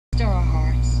stir our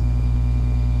hearts,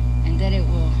 and that it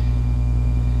will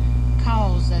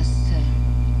cause us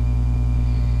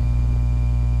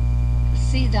to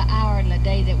see the hour and the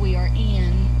day that we are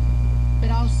in.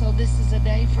 But also, this is a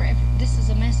day for this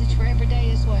is a message for every day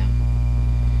as well.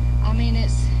 I mean,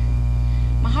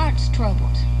 my heart's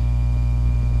troubled.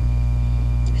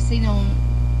 I seen on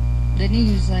the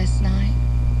news last night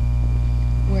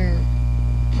where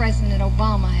President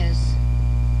Obama has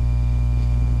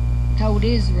told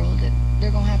Israel that they're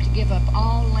going to have to give up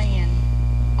all land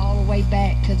all the way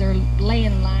back to their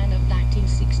landline of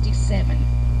 1967.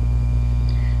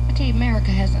 I tell you, America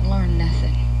hasn't learned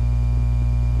nothing.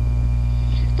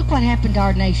 Look what happened to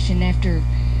our nation after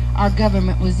our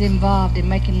government was involved in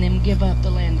making them give up the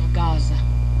land of Gaza.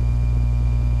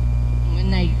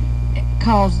 When they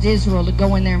caused Israel to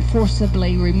go in there and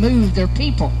forcibly remove their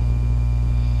people.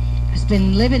 It's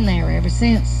been living there ever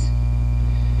since.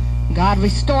 God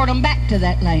restored them back to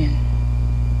that land.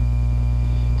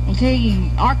 I'll tell you,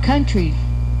 our country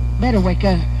better wake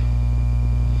up.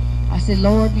 I said,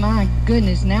 Lord, my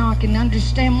goodness, now I can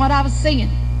understand what I was seeing.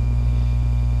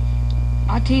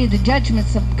 I tell you, the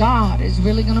judgments of God is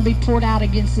really going to be poured out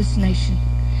against this nation.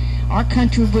 Our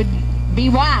country would be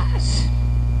wise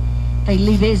if they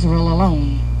leave Israel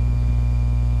alone.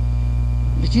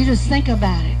 But you just think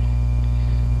about it.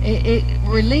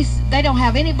 They don't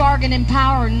have any bargaining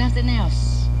power or nothing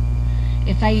else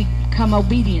if they come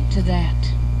obedient to that.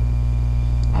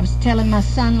 I was telling my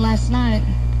son last night,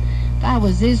 if I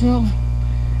was Israel,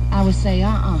 I would say,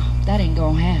 that ain't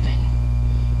going to happen.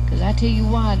 Because I tell you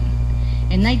what,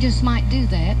 and they just might do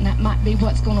that, and that might be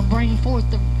what's going to bring forth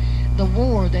the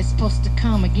war that's supposed to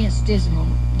come against Israel,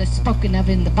 that's spoken of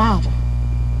in the Bible.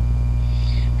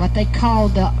 What they call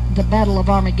the Battle of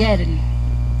Armageddon.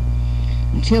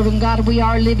 And children of God, we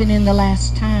are living in the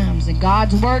last times, and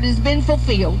God's word has been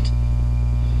fulfilled.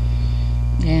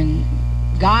 And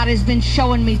God has been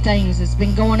showing me things that's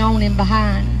been going on in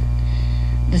behind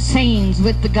the scenes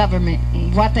with the government,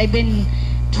 and what they've been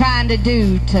trying to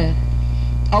do to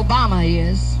Obama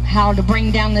is how to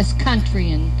bring down this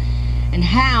country, and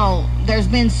how there's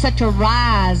been such a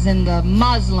rise in the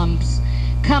Muslims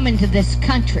coming to this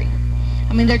country.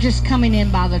 I mean, they're just coming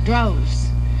in by the droves,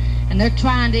 and they're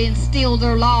trying to instill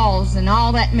their laws and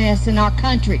all that mess in our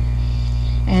country.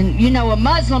 And you know, a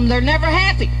Muslim, they're never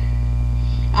happy.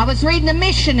 I was reading a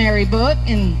missionary book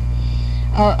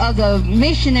of the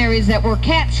missionaries that were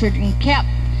captured and kept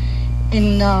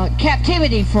in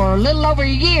captivity for a little over a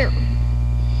year.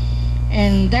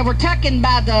 And they were taken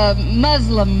by the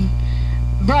Muslim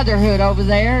Brotherhood over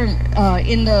there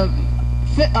in the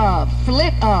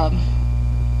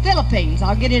Philippines.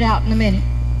 I'll get it out in a minute.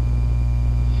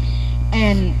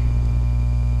 And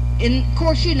of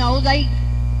course, you know, they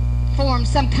formed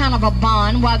some kind of a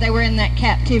bond while they were in that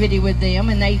captivity with them,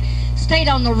 and they stayed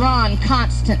on the run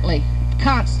constantly.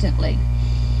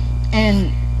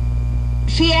 And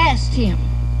she asked him,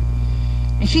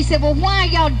 and she said, well, why are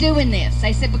y'all doing this?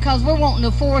 They said, because we're wanting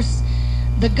to force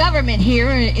the government here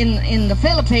in the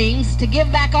Philippines to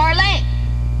give back our land,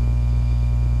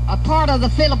 a part of the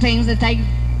Philippines that they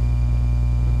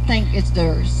think is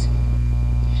theirs.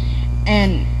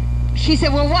 And she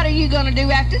said, well, what are you going to do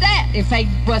after that if they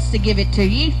was to give it to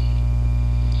you?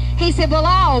 He said,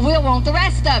 well, we'll want the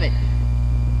rest of it.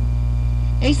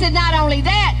 He said, not only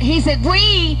that, he said,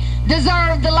 we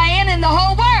deserve the land in the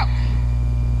whole world.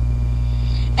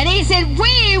 And he said,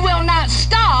 we will not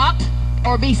stop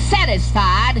or be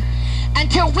satisfied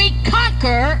until we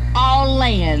conquer all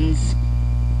lands.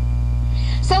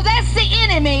 So that's the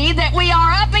enemy that we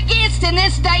are up against in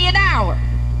this day and hour.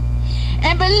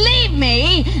 And believe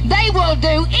me, they will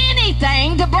do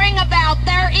anything to bring about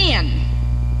their end.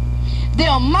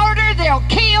 They'll murder, they'll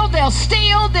kill, they'll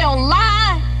steal, they'll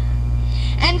lie,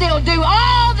 and they'll do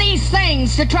all these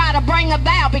things to try to bring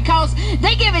about, because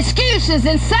they give excuses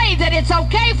and say that it's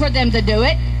okay for them to do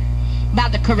it by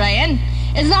the Quran,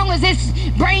 as long as it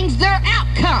brings their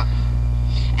outcome.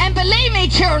 And believe me,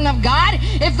 children of God,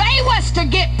 if they was to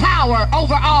get power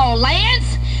over all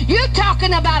lands, you're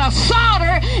talking about a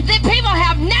slaughter that people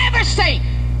have never seen.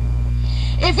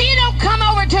 If you don't come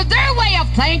over to their way of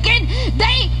thinking,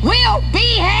 they will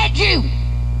behead you.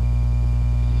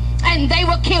 And they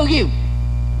will kill you.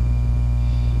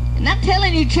 And I'm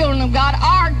telling you, children of God,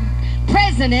 our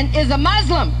president is a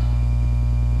Muslim.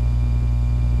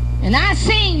 And I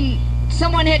seen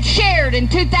someone had shared in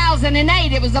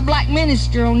 2008, it was a black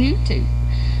minister on YouTube.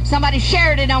 Somebody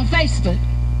shared it on Facebook.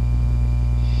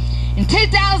 In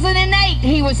 2008,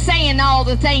 he was saying all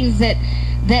the things that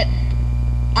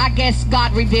I guess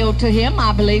God revealed to him.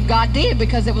 I believe God did,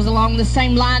 because it was along the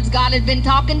same lines God had been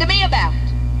talking to me about.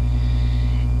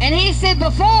 said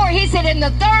before, he said in the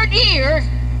 3rd year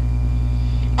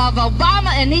of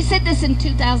Obama, and he said this in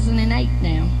 2008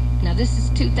 now. Now this is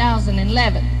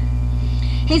 2011.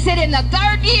 He said in the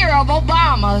 3rd year of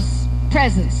Obama's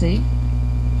presidency,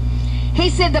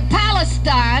 he said the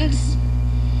Palestinians,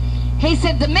 he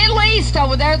said the Middle East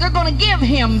over there, they're going to give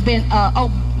him Bin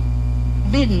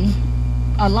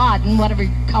Laden, whatever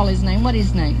you call his name. What is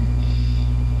his name?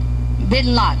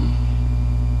 Bin Laden.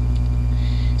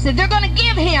 Said they're going to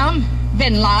give him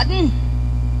Bin Laden,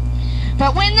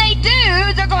 but when they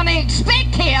do, they're going to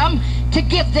expect him to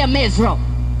give them Israel.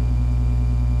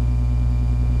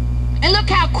 And look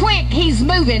how quick he's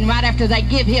moving right after they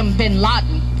give him Bin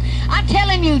Laden. I'm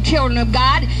telling you, children of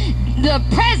God, the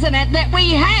president that we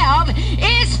have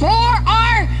is for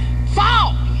our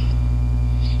fault.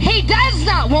 He does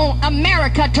not want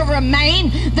America to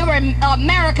remain the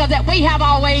America that we have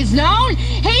always known.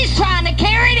 He's trying to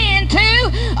carry it into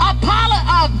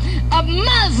a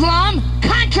Muslim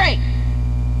country.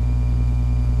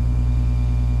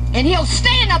 And he'll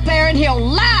stand up there and he'll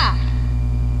lie.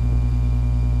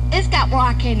 It's got where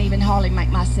I can't even hardly make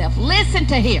myself listen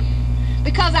to him,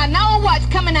 because I know what's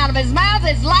coming out of his mouth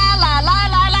is lie, lie, lie,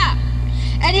 lie, lie.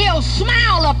 And he'll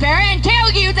smile up there and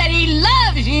tell you that he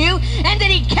loves you and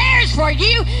that he cares for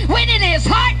you, when in his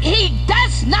heart he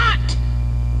does not.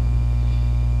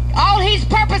 All he's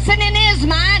purposing in his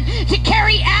mind to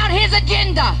carry out his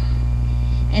agenda.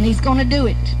 And he's going to do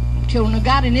it, children of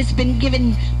God, and it's been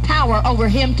given power over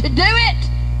him to do it.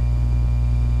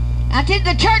 I think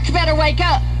the church better wake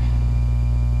up.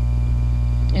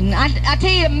 And I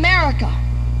tell you, America,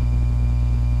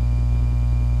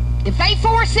 if they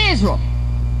force Israel,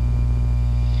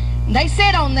 they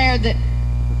said on there that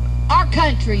our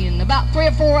country and about 3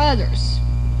 or 4 others,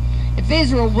 if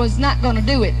Israel was not going to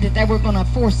do it, that they were going to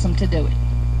force them to do it.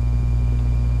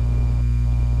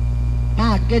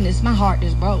 My goodness, my heart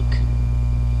is broke.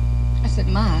 I said,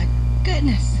 my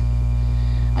goodness.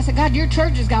 I said, God, your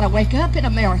church has got to wake up in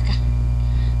America.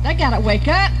 They got to wake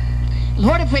up.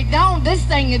 Lord, if we don't,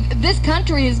 this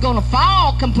country is going to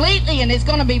fall completely, and it's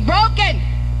going to be broken.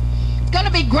 It's going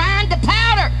to be ground to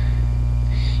powder.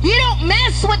 You don't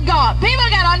mess with God. People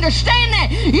got to understand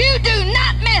that. You do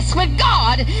not mess with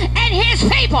God and his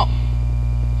people.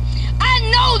 I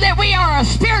know that we are a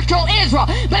spiritual Israel,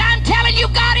 but I'm telling you,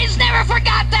 God has never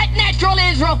forgot that natural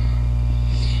Israel.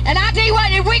 And I tell you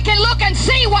what, if we can look and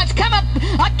see what's come up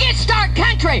against our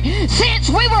country since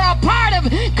we were a part of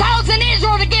causing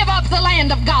Israel to give up the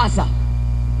land of Gaza.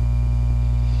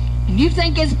 And you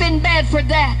think it's been bad for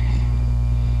that?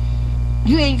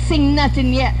 You ain't seen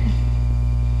nothing yet.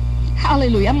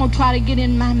 Hallelujah. I'm going to try to get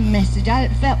in my message. I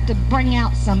felt to bring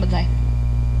out some of that.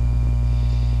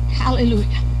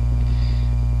 Hallelujah.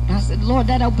 And I said, Lord,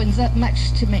 that opens up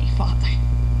much to me, Father.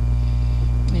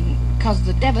 And because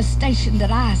the devastation that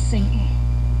I seen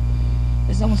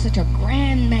is on such a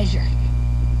grand measure.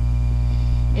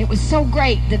 It was so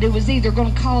great that it was either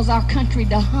going to cause our country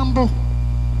to humble,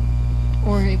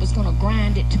 or it was going to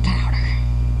grind it to powder.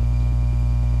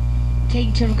 Tell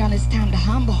you, children of God, it's time to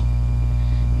humble.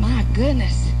 My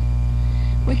goodness.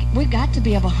 We got to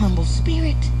be of a humble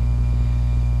spirit.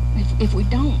 If we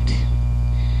don't,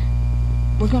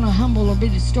 we're going to humble or be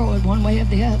destroyed one way or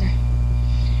the other.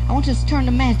 I want us to turn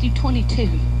to Matthew 22.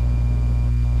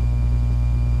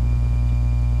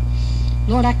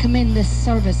 Lord, I commend this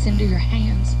service into your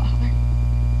hands, Father.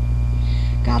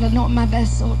 God, anoint my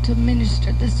vessel to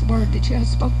minister this word that you have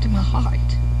spoke to my heart.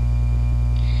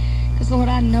 Because, Lord,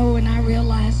 I know and I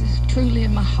realize that truly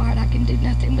in my heart I can do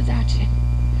nothing without you.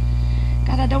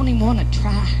 God, I don't even want to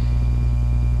try.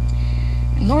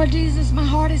 And, Lord Jesus, my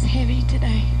heart is heavy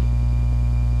today,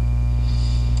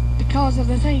 because of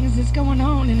the things that's going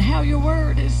on and how your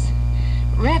word is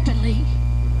rapidly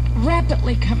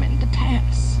coming to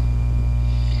pass.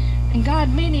 And God,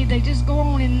 many, they just go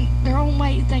on in their own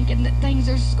way thinking that things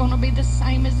are just going to be the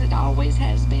same as it always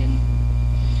has been.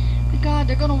 But God,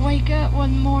 they're going to wake up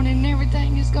one morning and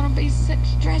everything is going to be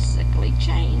such drastically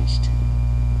changed.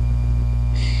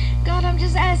 God, I'm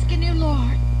just asking you,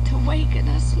 Lord, to awaken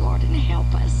us, Lord, and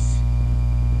help us.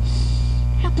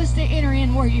 Help us to enter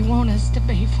in where you want us to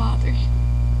be, Father.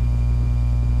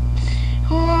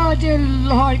 Oh, dear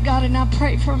Lord God, and I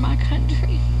pray for my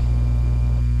country.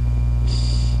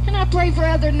 And I pray for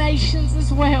other nations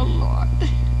as well, Lord.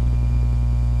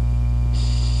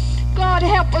 God,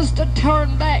 help us to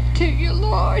turn back to you,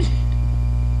 Lord.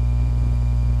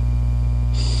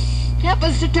 Help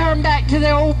us to turn back to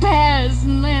the old paths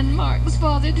and landmarks,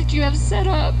 Father, that you have set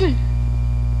up.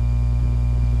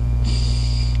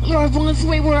 Lord, once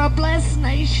we were a blessed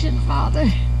nation,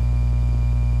 Father.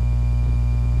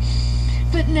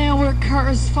 But But now we're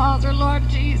cursed, Father, Lord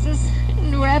Jesus,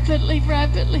 and rapidly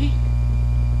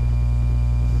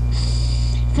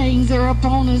things are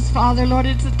upon us, Father, Lord.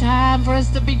 It's a time for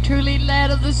us to be truly led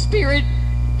of the Spirit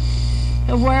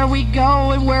of where we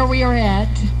go and where we are at.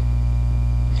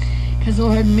 Because,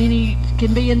 Lord, many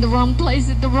can be in the wrong place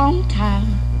at the wrong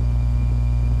time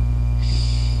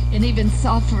and even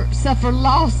suffer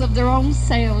loss of their own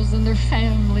selves and their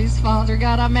families. Father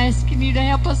God, I'm asking you to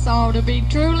help us all to be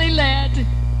truly led.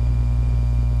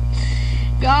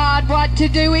 God, what to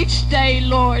do each day,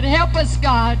 Lord. Help us,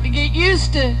 God, to get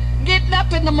used to getting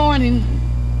up in the morning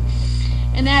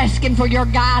and asking for your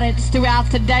guidance throughout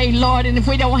the day, Lord. And if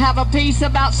we don't have a peace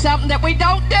about something, that we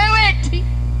don't do it.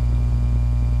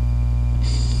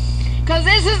 Because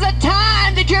this is a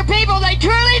time that your people, they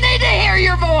truly need to hear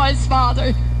your voice,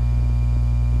 Father.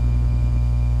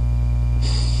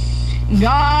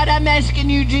 God, I'm asking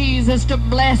you, Jesus, to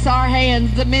bless our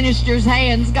hands, the minister's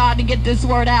hands, God, to get this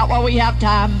word out while we have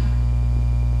time.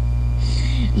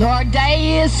 Lord,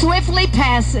 day is swiftly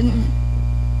passing.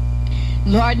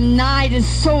 Lord, night is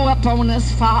so upon us,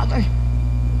 Father.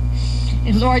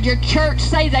 And Lord, your church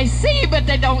say they see, but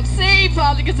they don't see,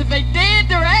 Father, because if they did,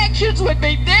 their actions would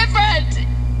be different.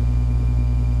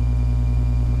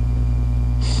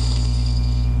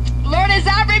 Lord, as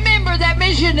I remember that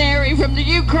missionary from the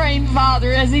Ukraine,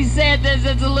 Father, as he said this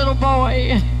as a little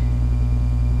boy,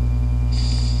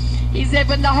 he said,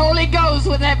 when the Holy Ghost,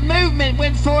 when that movement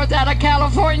went forth out of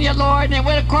California, Lord, and it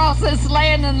went across this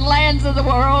land and lands of the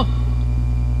world,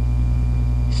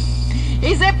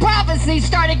 he said prophecy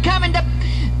started coming to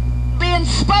being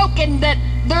spoken that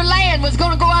their land was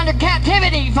going to go under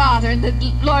captivity, Father, and that,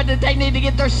 Lord, that they need to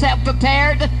get themselves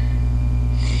prepared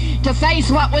to face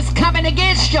what was coming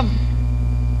against them.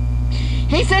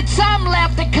 He said some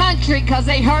left the country because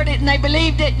they heard it and they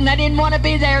believed it and they didn't want to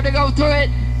be there to go through it.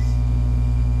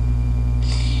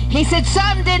 He said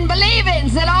some didn't believe it and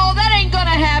said, oh, that ain't going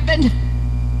to happen.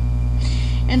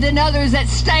 And then others that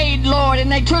stayed, Lord,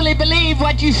 and they truly believed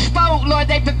what you spoke, Lord.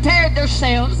 They prepared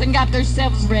themselves and got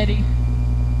themselves ready.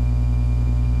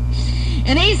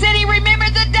 And he said he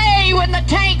remembered the day when the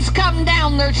tanks come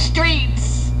down their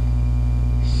streets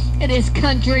and his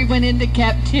country went into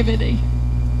captivity.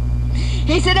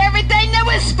 He said everything that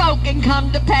was spoken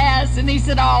come to pass. And he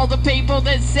said all the people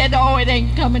that said, oh, it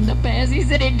ain't coming to pass, he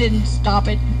said it didn't stop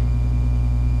it.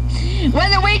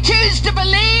 Whether we choose to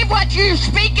believe what you're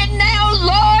speaking now,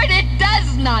 Lord, it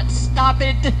does not stop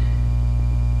it.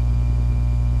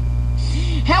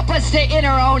 Help us to enter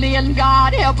on in,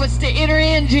 God. Help us to enter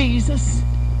in, Jesus.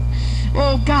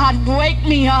 Oh, God, wake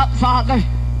me up, Father.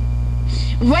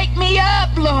 Wake me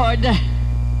up, Lord.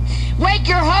 Wake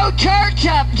your whole church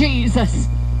up, Jesus.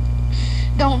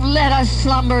 Don't let us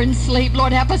slumber and sleep.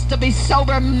 Lord, help us to be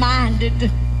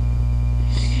sober-minded.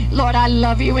 Lord, I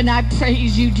love you and I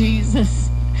praise you, Jesus.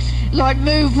 Lord,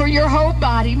 move for your whole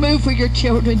body. Move for your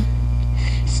children.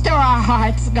 Stir our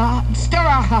hearts, God. Stir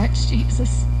our hearts,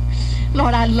 Jesus.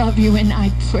 Lord, I love you and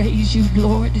I praise you,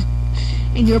 Lord.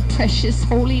 In your precious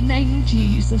holy name,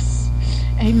 Jesus.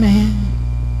 Amen.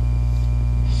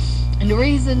 And the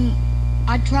reason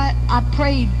I felt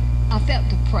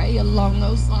to pray along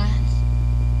those lines.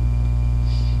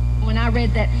 When I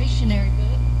read that missionary book,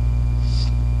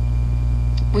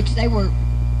 which they were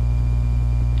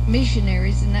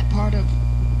missionaries in that part of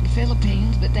the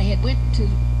Philippines, but they had went to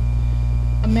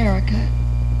America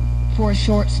for a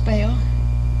short spell,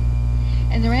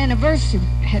 and their anniversary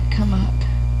had come up,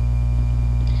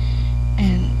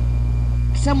 and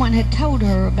someone had told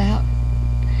her about,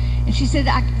 and she said,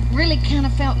 I really kind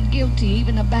of felt guilty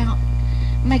even about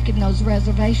making those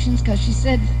reservations, because she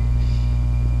said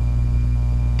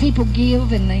people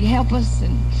give and they help us,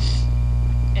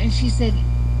 and she said,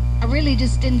 I really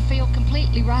just didn't feel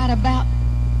completely right about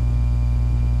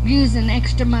using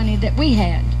extra money that we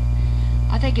had.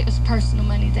 I think it was personal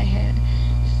money they had.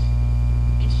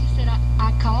 And she said,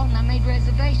 I called and I made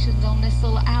reservations on this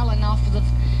little island off of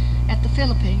at the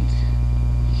Philippines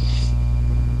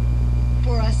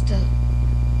for us to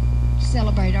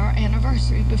celebrate our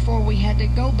anniversary before we had to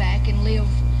go back and live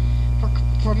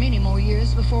for many more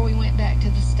years before we went back to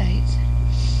the States.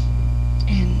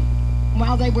 And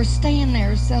while they were staying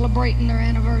there celebrating their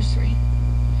anniversary,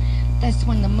 that's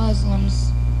when the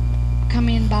Muslims come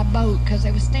in by boat, because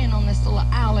they were staying on this little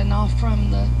island off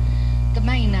from the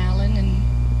main island,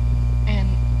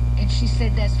 and she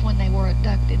said that's when they were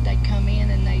abducted. They come in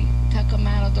and they took them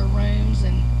out of their rooms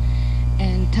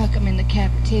and took them into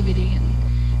captivity,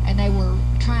 and they were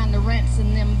trying to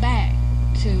ransom them back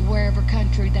to wherever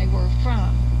country they were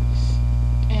from.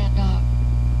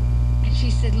 And she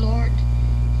said, Lord,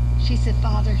 She said,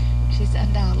 Father, she said,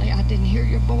 undoubtedly, I didn't hear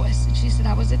your voice. And she said,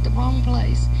 I was at the wrong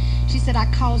place. She said, I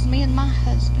caused me and my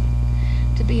husband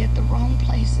to be at the wrong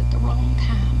place at the wrong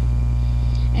time.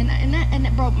 And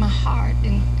it broke my heart.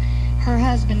 And her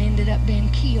husband ended up being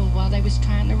killed while they was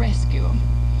trying to rescue him.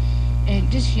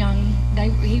 And just young.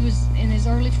 He was in his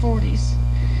early 40s.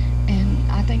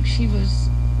 And I think she was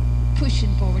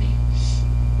pushing 40.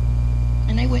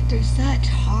 And they went through such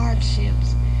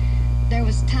hardships. There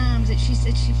was times that she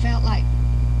said she felt like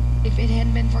if it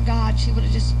hadn't been for God, she would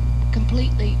have just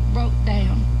completely broke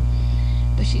down.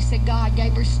 But she said God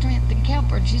gave her strength and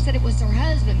kept her. And she said it was her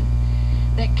husband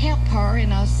that kept her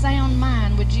in a sound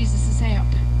mind with Jesus' help.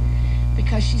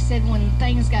 Because she said when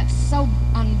things got so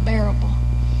unbearable,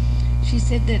 she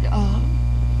said that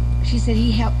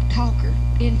he helped talk her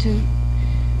into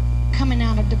coming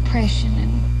out of depression.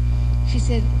 And she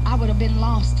said, I would have been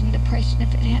lost in depression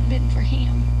if it hadn't been for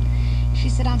him. She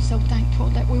said, I'm so thankful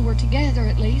that we were together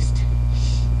at least.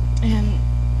 And,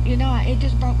 you know, it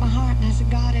just broke my heart. And I said,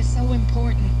 God, it's so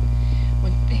important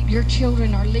when your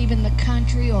children are leaving the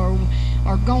country or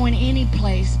going any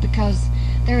place, because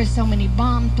there are so many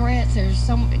bomb threats. There's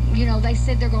you know, they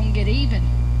said they're going to get even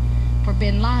for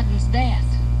bin Laden's death.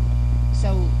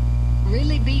 So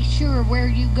really be sure where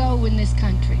you go in this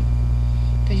country,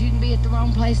 because you can be at the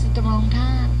wrong place at the wrong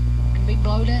time and be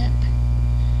blowed up.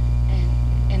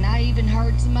 And I even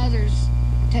heard some others'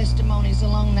 testimonies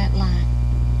along that line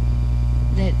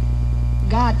that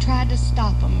God tried to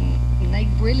stop them, and they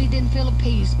really didn't feel a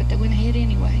peace, but they went ahead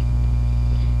anyway,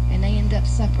 and they ended up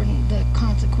suffering the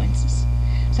consequences.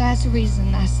 So that's the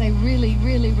reason I say really,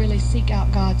 really, really seek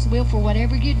out God's will for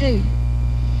whatever you do.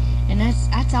 And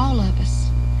that's all of us.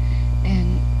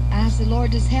 And I said,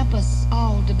 Lord, just help us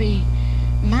all to be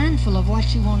mindful of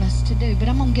what you want us to do. But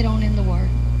I'm going to get on in the Word.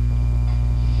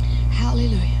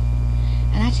 Hallelujah.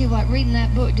 And I tell you what, reading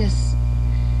that book, just,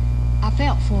 I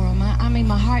felt for them. I mean,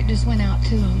 my heart just went out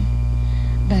to them.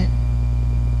 But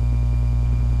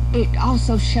it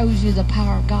also shows you the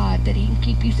power of God, that he can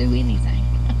keep you through anything.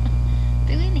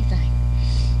 Through anything.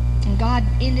 And God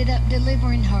ended up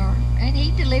delivering her. And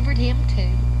he delivered him too.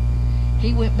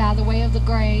 He went by the way of the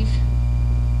grave.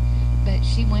 But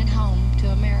she went home to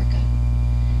America.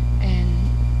 And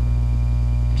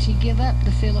she gave up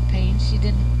the Philippines. She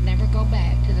didn't never go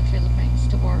back to the Philippines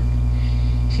to work.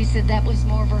 She said that was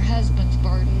more of her husband's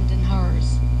burden than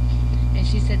hers. And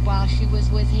she said while she was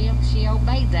with him, she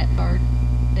obeyed that burden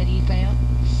that he felt,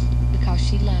 because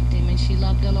she loved him and she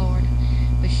loved the Lord.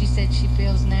 But she said she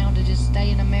feels now to just stay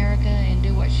in America and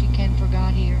do what she can for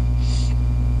God here.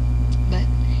 But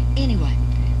anyway,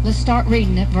 let's start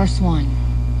reading at verse 1.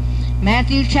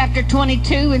 Matthew chapter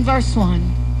 22 and verse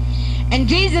 1. And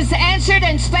Jesus answered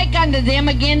and spake unto them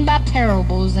again by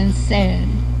parables, and said,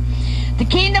 The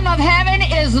kingdom of heaven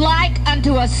is like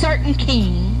unto a certain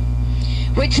king,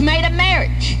 which made a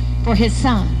marriage for his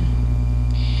son,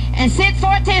 and sent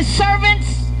forth his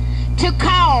servants to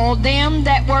call them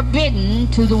that were bidden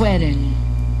to the wedding,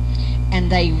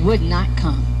 and they would not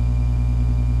come.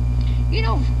 You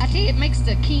know, I tell you, it makes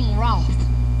the king wroth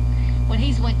when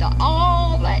he's went to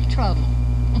all that trouble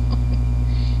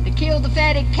to kill the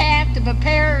fatted calf, to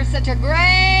prepare such a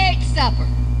great supper,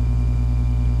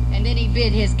 and then he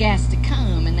bid his guests to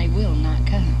come, and they will not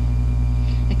come.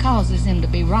 It causes him to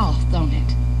be wroth, don't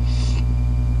it?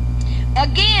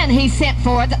 Again he sent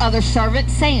forth other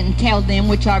servants, saying, Tell them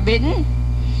which are bidden,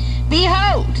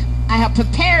 Behold, I have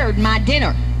prepared my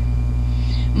dinner.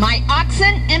 My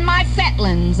oxen and my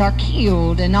fatlings are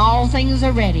killed, and all things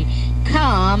are ready.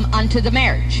 Come unto the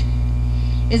marriage.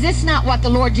 Is this not what the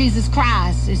Lord Jesus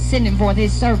Christ is sending forth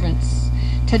his servants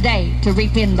today to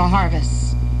reap in the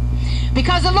harvest?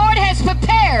 Because the Lord has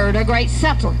prepared a great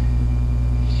supper,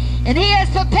 and he has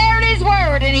prepared his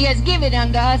word, and he has given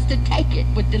unto us to take it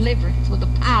with deliverance, with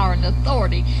the power and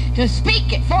authority, to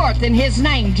speak it forth in his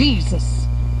name, Jesus.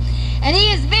 And he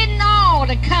has bidden all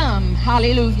to come,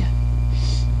 hallelujah,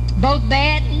 both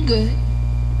bad and good,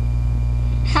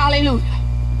 hallelujah.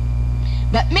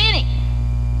 But many,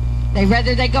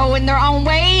 they go in their own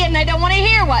way, and they don't want to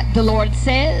hear what the Lord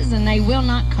says, and they will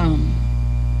not come.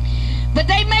 But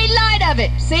they made light of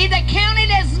it. See, they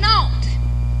counted as naught.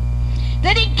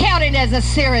 They didn't count it as a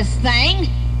serious thing.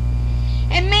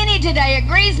 And many today, it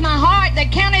grieves my heart, they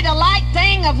count it a light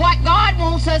thing of what God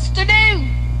wants us to do.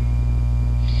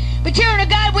 But children of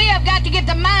God, we have got to get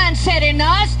the mindset in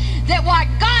us that what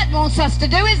God wants us to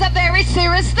do is a very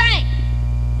serious thing.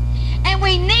 And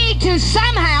we need to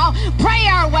somehow pray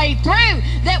our way through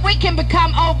that we can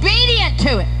become obedient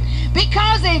to it.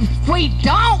 Because if we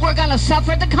don't, we're going to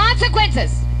suffer the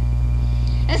consequences.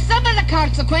 And some of the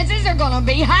consequences are going to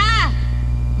be high.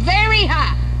 very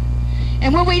high.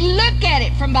 And when we look at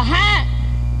it from behind,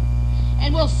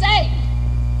 and we'll say,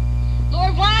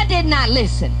 Lord, why didn't I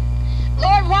listen?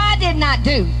 Lord, why didn't I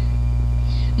do,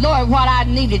 Lord, what I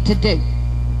needed to do?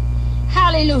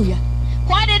 Hallelujah.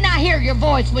 Why didn't I hear your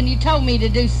voice when you told me to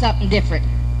do something different?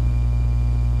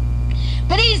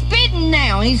 But he's bidding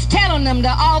now. He's telling them to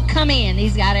all come in.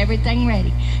 He's got everything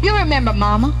ready. You remember,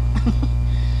 Mama,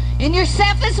 and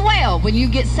yourself as well. When you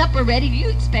get supper ready, you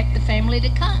expect the family to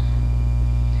come.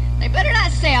 They better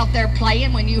not stay out there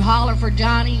playing when you holler for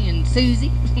Johnny and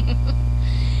Susie.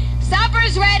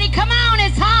 Supper's ready. Come on,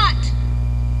 it's hot.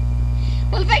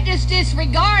 Well, if they just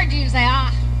disregard you and say,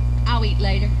 I'll eat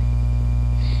later,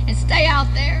 and stay out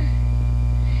there.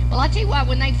 Well, I tell you what,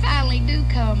 when they finally do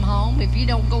come home, if you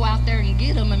don't go out there and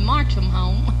get them and march them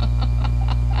home,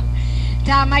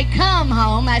 time they come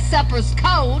home, that supper's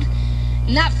cold,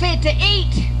 not fit to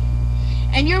eat,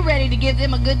 and you're ready to give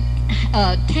them a good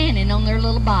tanning on their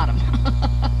little bottom.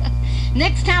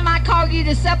 Next time I call you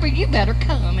to supper, you better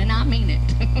come, and I mean it.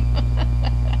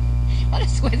 Well,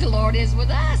 that's the way the Lord is with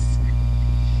us.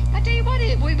 I tell you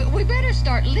what, we better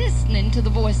start listening to the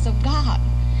voice of God.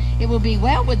 It will be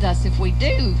well with us if we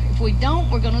do. If we don't,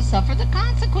 we're going to suffer the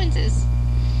consequences.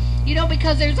 You know,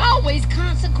 because there's always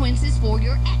consequences for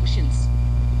your actions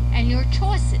and your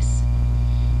choices.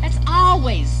 That's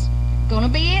always going to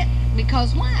be it.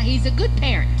 Because why? He's a good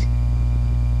parent.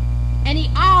 And he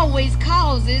always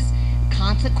causes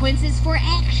consequences for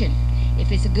action.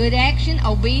 If it's a good action,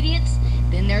 obedience,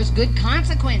 then there's good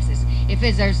consequences. If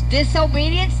there's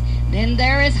disobedience, then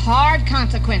there is hard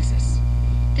consequences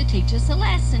to teach us a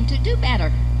lesson to do better.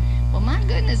 Well, my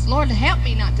goodness, Lord, help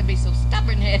me not to be so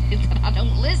stubborn-headed that I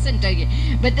don't listen to you,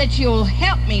 but that you'll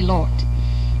help me, Lord.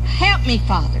 Help me,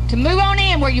 Father, to move on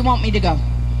in where you want me to go.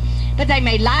 But they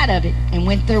made light of it and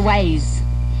went their ways.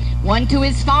 One to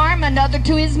his farm, another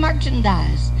to his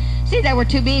merchandise. See, they were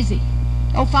too busy.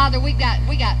 Oh, Father, we got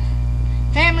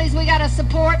families we got to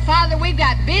support. Father, we've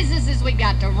got businesses we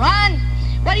got to run.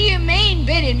 What do you mean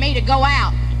bidding me to go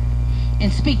out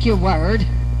and speak your word?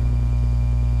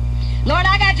 Lord,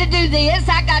 I got to do this,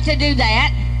 I got to do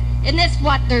that. And that's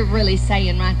what they're really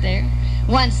saying right there.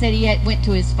 One said he went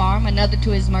to his farm, another to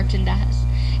his merchandise.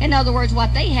 In other words,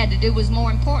 what they had to do was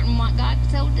more important than what God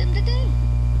told them to do.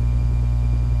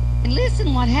 And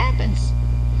listen what happens.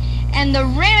 And the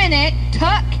remnant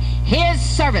took his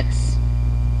servants.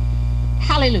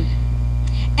 Hallelujah.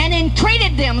 And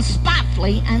entreated them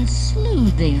spitefully and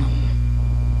slew them.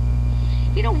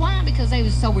 You know why? Because they were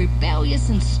so rebellious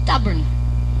and stubborn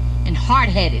and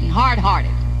hard-headed and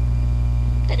hard-hearted.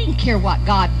 They didn't care what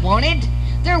God wanted.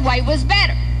 Their way was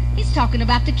better. He's talking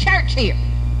about the church here.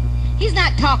 He's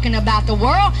not talking about the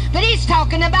world, but he's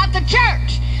talking about the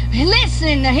church.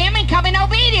 Listening to him and coming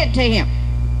obedient to him.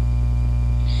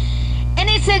 And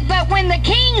it said, but when the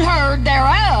king heard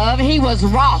thereof, he was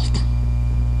wroth.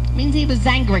 It means he was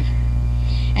angry.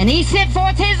 And he sent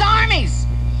forth his armies.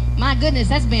 My goodness,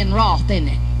 that's being wroth, isn't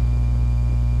it?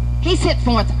 He sent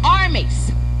forth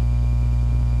armies.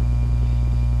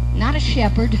 Not a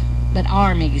shepherd, but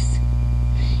armies.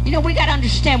 You know, we got to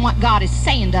understand what God is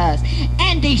saying to us.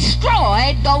 And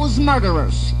destroyed those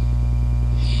murderers.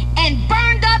 And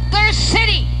burned up their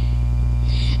city.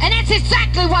 And that's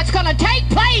exactly what's going to take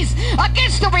place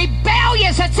against the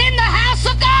rebellious that's in the house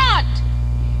of God.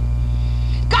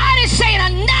 God is saying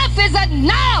enough is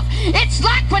enough. It's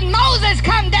like when Moses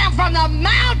come down from the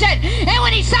mountain and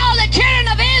when he saw the children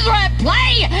of Israel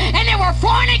play and they were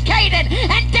fornicating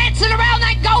and dancing around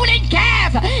that golden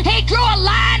calf. He drew a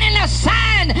line in the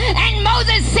sand and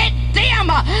Moses said, them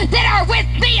that are with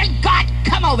me and God,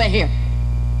 come over here.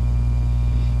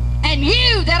 And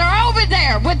you that are over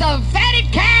there with the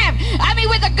fatted calf,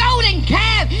 with the golden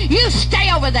calf, you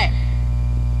stay over there.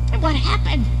 And what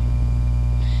happened?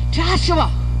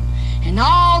 Joshua and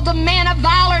all the men of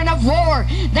valor and of war,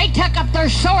 they took up their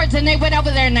swords and they went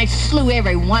over there and they slew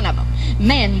every one of them.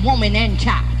 Man, woman, and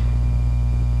child.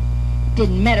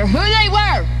 Didn't matter who they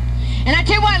were. And I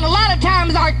tell you what, a lot of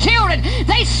times our children,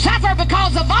 they suffer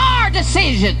because of our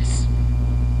decisions.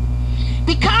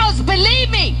 Because, believe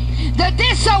me, the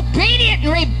disobedient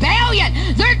and rebellion,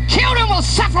 their children will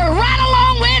suffer right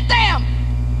along with them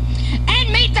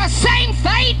and meet the same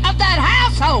fate of that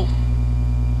household.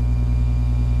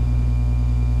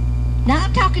 Now,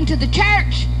 I'm talking to the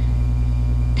church,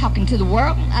 talking to the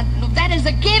world. That is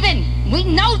a given. We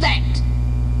know that.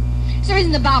 It's the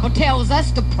reason the Bible tells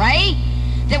us to pray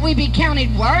that we be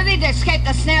counted worthy to escape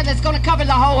the snare that's going to cover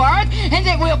the whole earth, and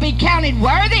that we'll be counted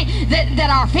worthy, that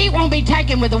our feet won't be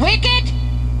taken with the wicked.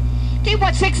 See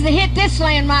what's fixing to hit this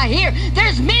land right here?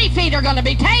 There's many feet are going to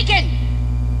be taken.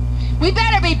 We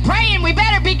better be praying. We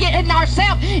better be getting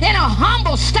ourselves in a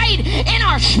humble state in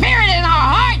our spirit and our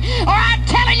heart, or I'm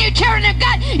telling you, children of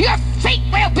God, your feet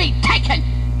will be taken.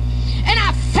 And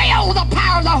I feel the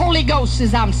power of the Holy Ghost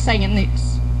as I'm saying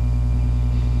this.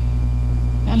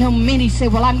 I know many say,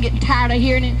 well, I'm getting tired of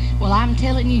hearing it. Well, I'm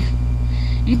telling you,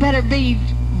 you better be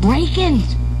breaking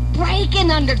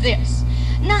under this.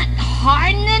 Not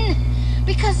hardening.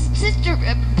 Because, Sister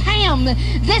Pam,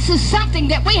 this is something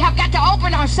that we have got to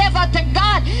open ourselves up to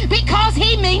God, because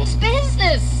He means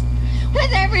business with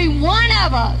every one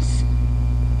of us.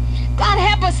 God,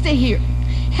 help us to hear.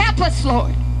 Help us,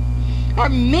 Lord. Or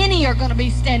many are going to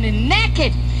be standing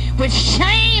naked with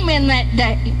shame in that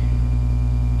day.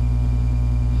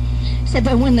 He said,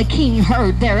 but when the king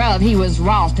heard thereof, he was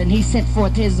wroth, and he sent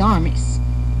forth his armies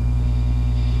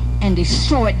and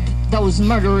destroyed those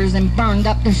murderers and burned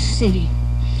up their city.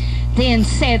 Then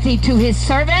saith he to his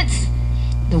servants,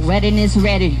 the wedding is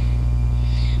ready,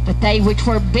 but they which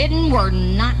were bidden were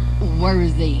not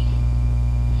worthy.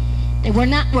 They were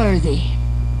not worthy.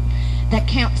 That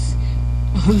counts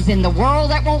who's in the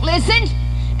world that won't listen,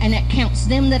 and that counts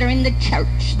them that are in the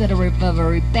church that are of a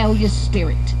rebellious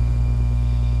spirit.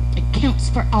 It counts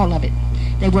for all of it.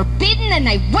 They were bidden and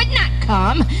they would not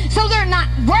come, so they're not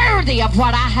worthy of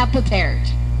what I have prepared.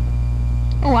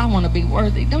 Oh, I want to be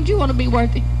worthy. Don't you want to be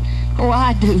worthy? Oh,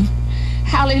 I do.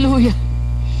 Hallelujah.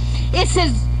 It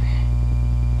says,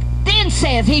 then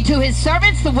saith he to his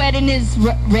servants, the wedding is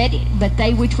ready, but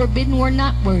they which were bidden were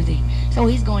not worthy. So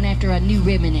he's going after a new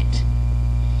remnant.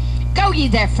 Go ye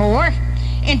therefore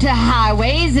into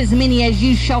highways, as many as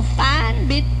you shall find,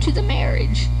 bid to the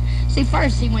marriage. See,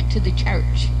 first he went to the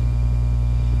church.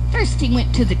 First he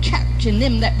went to the church, and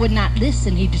them that would not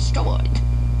listen he destroyed.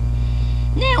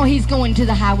 Now he's going to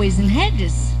the highways and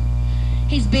hedges.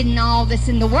 He's bidding all that's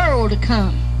in the world to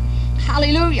come.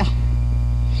 Hallelujah.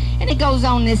 And it goes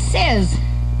on, it says,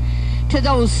 to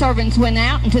those servants went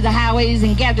out into the highways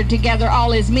and gathered together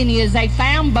all as many as they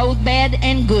found, both bad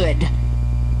and good.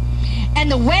 And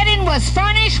the wedding was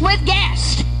furnished with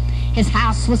guests. His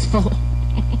house was full.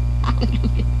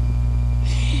 Hallelujah.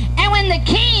 And when the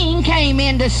king came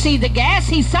in to see the guests,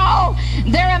 he saw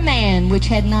there a man which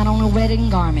had not on a wedding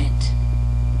garment.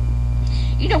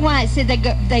 You know why it said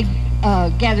they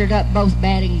gathered up both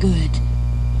bad and good?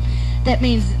 That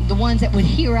means the ones that would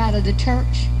hear out of the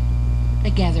church,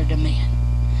 they gathered them in.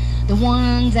 The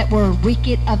ones that were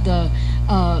wicked of the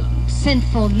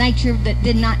sinful nature that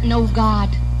did not know God,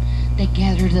 they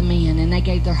gathered them in and they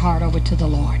gave their heart over to the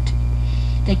Lord.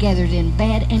 They gathered in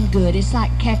bad and good. It's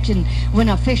like catching when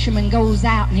a fisherman goes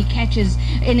out and he catches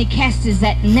and he casts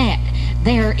that net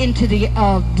there into the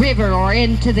river or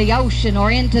into the ocean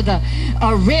or into the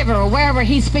river or wherever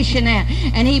he's fishing at,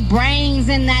 and he brings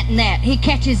in that net. He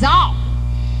catches all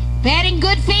bad and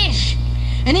good fish,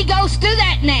 and he goes through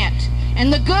that net,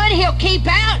 and the good he'll keep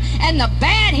out and the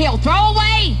bad he'll throw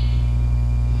away.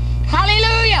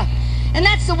 Hallelujah. And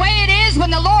that's the way it is when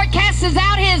the Lord casts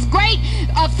out his great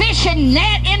fishing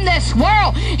net in this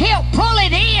world. He'll pull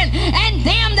it in, and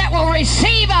them that will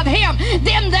receive of him,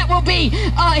 them that will be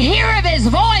hear of his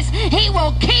voice, he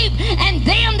will keep, and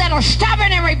them that are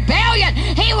stubborn and rebellion,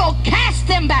 he will cast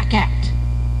them back out.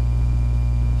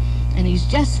 And he's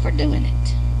just for doing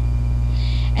it.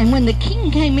 And when the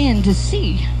king came in to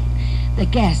see the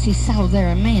guests, he saw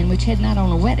there a man which had not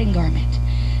on a wedding garment.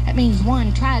 That means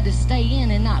one tried to stay in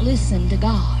and not listen to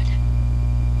God,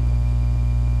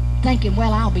 thinking,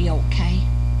 well, I'll be okay.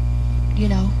 You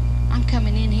know, I'm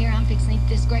coming in here, I'm fixing to eat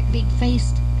this great big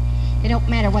feast. It don't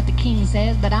matter what the king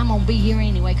says, but I'm going to be here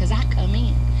anyway because I come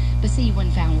in. But see, he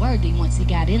wasn't found worthy once he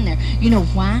got in there. You know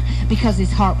why? Because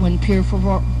his heart wasn't pure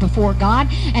before God,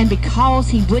 and because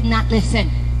he would not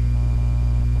listen.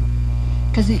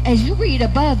 Because as you read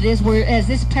above this, where as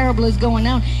this parable is going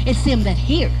on, it's them that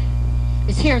hear.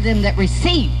 It's here them that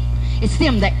receive. It's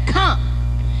them that come.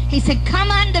 He said, come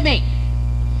unto me.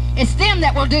 It's them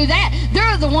that will do that.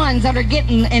 They're the ones that are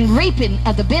getting and reaping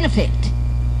of the benefit.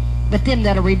 But them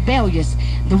that are rebellious,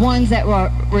 the ones that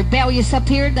were rebellious up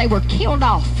here, they were killed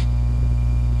off.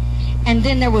 And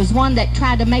then there was one that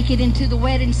tried to make it into the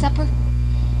wedding supper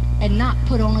and not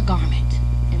put on a garment.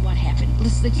 And what happened?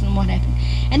 Let's listen to what happened.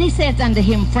 And he saith unto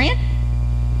him, friend,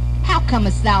 how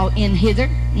comest thou in hither,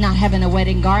 not having a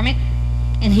wedding garment?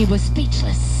 And he was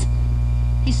speechless.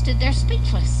 He stood there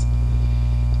speechless.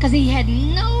 Because he had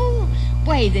no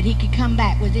way that he could come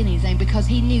back with anything, because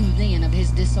he knew then of his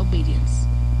disobedience.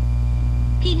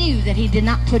 He knew that he did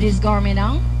not put his garment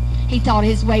on. He thought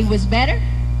his way was better.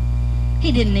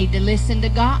 He didn't need to listen to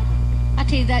God. I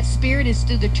tell you, that spirit is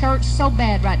through the church so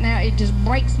bad right now, it just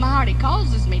breaks my heart. It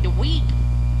causes me to weep.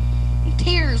 And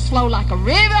tears flow like a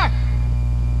river.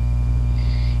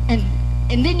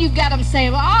 And then you've got them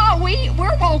saying, oh,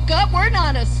 we're woke up. We're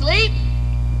not asleep.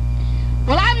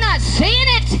 Well, I'm not seeing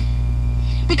it.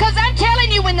 Because I'm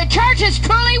telling you, when the church has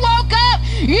truly woke up,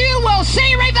 you will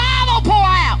see revival pour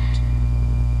out.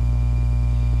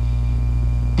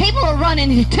 People are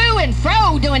running to and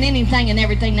fro, doing anything and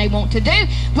everything they want to do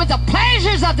with the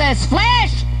pleasures of this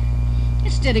flesh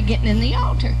instead of getting in the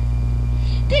altar.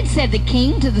 Then said the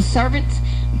king to the servants,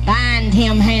 bind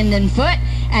him hand and foot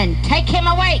and take him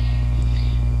away.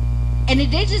 And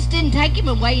they just didn't take him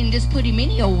away and just put him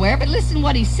anywhere, but listen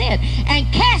what he said. And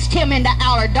cast him into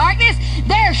outer darkness.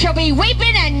 There shall be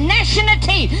weeping and gnashing of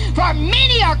teeth. For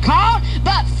many are called,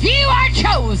 but few are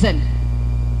chosen.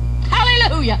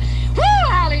 Hallelujah. Woo,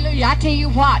 hallelujah. I tell you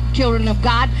what, children of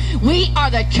God, we are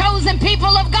the chosen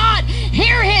people of God.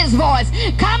 Hear his voice.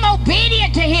 Come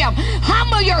obedient to him.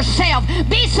 Humble yourself.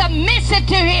 Be submissive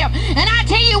to him. And I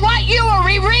tell you what, you will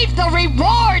reap the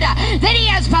reward that he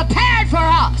has prepared for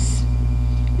us.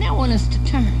 Now I want us to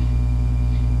turn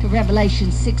to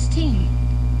Revelation 16.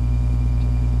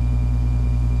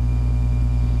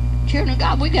 Children of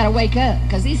God, we got to wake up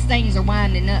because these things are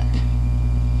winding up.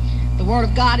 The word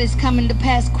of God is coming to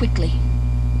pass quickly.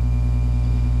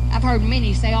 I've heard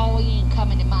many say, oh, he ain't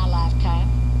coming in my lifetime.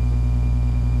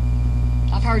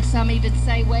 I've heard some even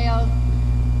say, well,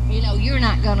 you know, you're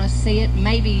not going to see it.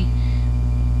 Maybe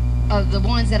the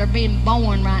ones that are being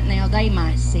born right now, they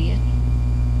might see it.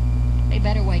 They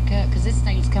better wake up because this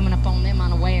thing's coming up on them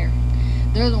unaware.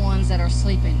 They're the ones that are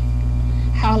sleeping.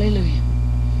 Hallelujah.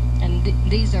 And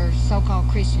these are so-called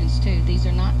Christians too. These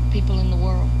are not people in the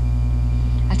world.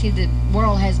 I tell you, the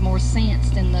world has more sense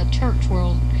than the church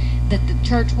world, that the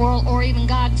church world or even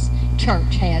God's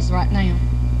church has right now.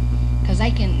 Because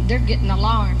they're getting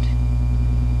alarmed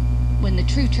when the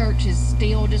true church is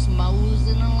still just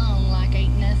moseying along like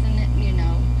ain't nothing that, you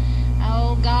know.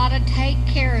 Oh, God will take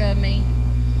care of me.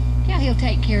 Yeah, he'll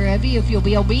take care of you if you'll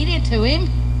be obedient to him.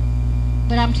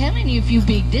 But I'm telling you, if you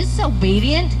be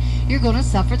disobedient, you're going to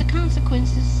suffer the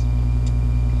consequences.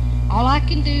 All I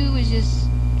can do is just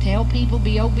tell people,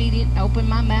 be obedient, open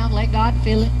my mouth, let God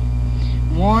fill it.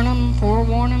 Warn them,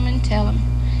 forewarn them, and tell them.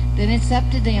 Then it's up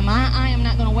to them. I am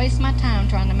not going to waste my time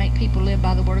trying to make people live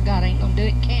by the word of God. I ain't going to do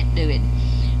it, can't do it.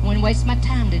 I wouldn't waste my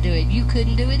time to do it. You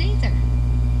couldn't do it either.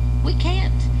 We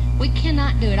can't. We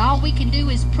cannot do it. All we can do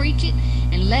is preach it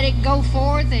and let it go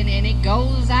forth, and it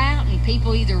goes out, and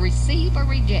people either receive or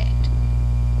reject.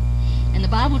 And the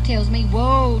Bible tells me,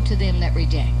 woe to them that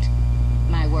reject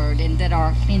my word and that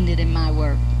are offended in my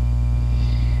word.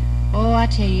 Oh, I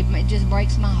tell you, it just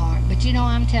breaks my heart. But you know,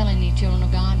 I'm telling you, children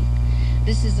of God,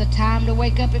 this is a time to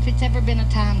wake up if it's ever been a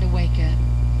time to wake up.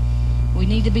 We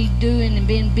need to be doing and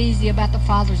being busy about the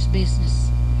Father's business.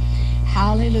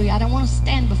 Hallelujah. I don't want to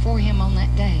stand before him on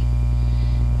that day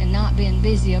and not being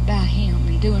busy about him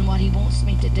and doing what he wants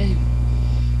me to do.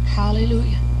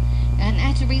 Hallelujah. And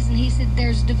that's the reason he said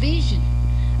there's division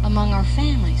among our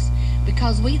families,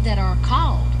 because we that are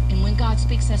called, and when God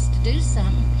speaks us to do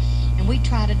something and we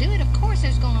try to do it, of course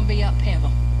there's going to be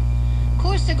upheaval. Of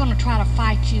course they're going to try to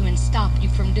fight you and stop you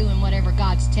from doing whatever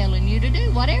God's telling you to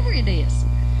do, whatever it is.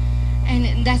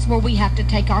 And that's where we have to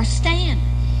take our stand.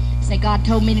 Say, God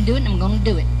told me to do it, and I'm going to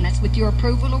do it. And that's with your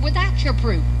approval or without your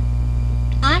approval.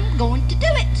 I'm going to do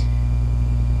it.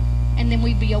 And then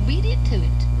we be obedient to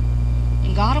it.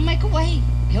 And God will make a way.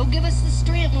 He'll give us the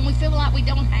strength when we feel like we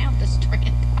don't have the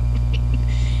strength.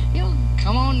 He'll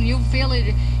come on, you'll feel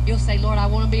it. You'll say, Lord, I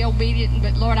want to be obedient,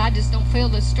 but Lord, I just don't feel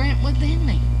the strength within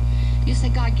me. You say,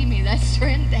 God, give me that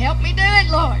strength to help me do it,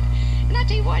 Lord. And I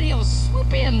tell you what, he'll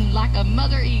swoop in like a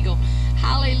mother eagle.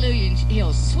 Hallelujah. And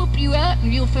he'll swoop you up,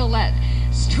 and you'll feel that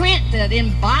strength, that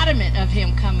embodiment of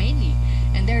him come in you.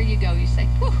 And there you go. You say,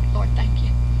 whew, Lord, thank you.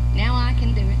 Now I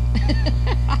can do it.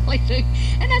 Hallelujah.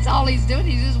 And that's all he's doing.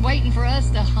 He's just waiting for us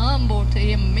to humble to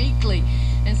him meekly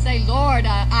and say, Lord,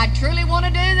 I truly want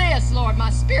to do this. Lord, my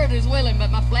spirit is willing,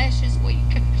 but my flesh is weak.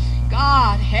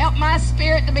 God, help my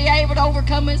spirit to be able to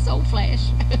overcome this old flesh.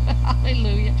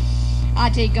 Hallelujah. I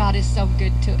tell you, God is so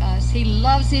good to us. He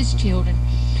loves his children.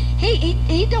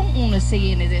 He don't want to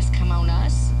see any of this come on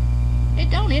us. It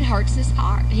don't. It hurts his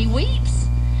heart. He weeps.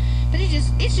 But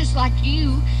it's just like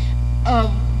you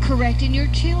correcting your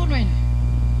children.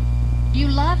 You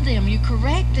love them. You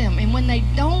correct them. And when they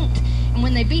don't, and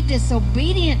when they be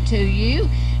disobedient to you,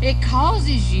 it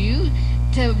causes you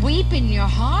to weep in your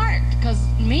heart, because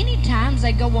many times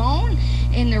they go on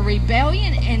in their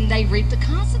rebellion and they reap the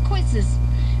consequences.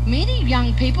 Many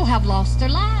young people have lost their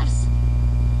lives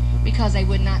because they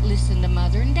would not listen to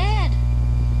mother and dad.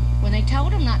 When they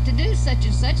told them not to do such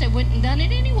and such, they went and done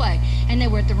it anyway. And they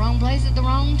were at the wrong place at the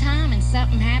wrong time, and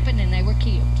something happened and they were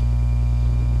killed.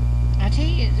 I tell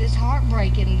you, it's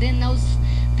heartbreaking. And then those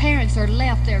parents are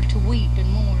left there to weep and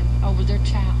mourn over their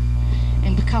child.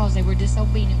 And because they were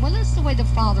disobedient. Well, that's the way the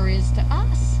Father is to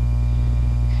us.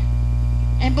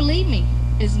 And believe me,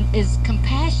 as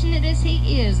compassionate as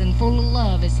He is and full of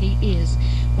love as He is,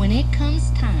 when it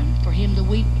comes time for Him to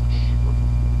weep,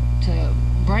 to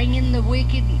bring in the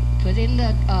wicked, put in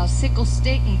the sickle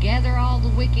stick and gather all the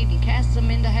wicked and cast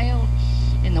them into hell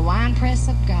in the winepress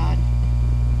of God,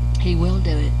 He will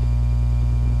do it.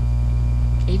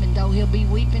 Even though He'll be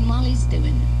weeping while He's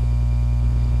doing it.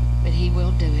 But He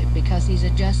will do it because He's a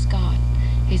just God.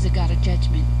 He's a God of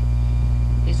judgment.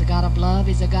 He's a God of love.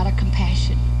 He's a God of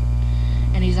compassion.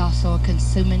 And He's also a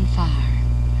consuming fire.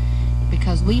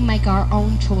 Because we make our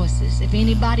own choices. If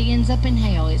anybody ends up in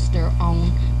hell, it's their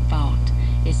own fault.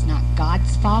 It's not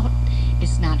God's fault.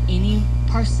 It's not any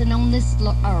person on this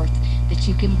earth that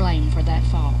you can blame for that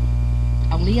fault.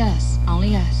 Only us.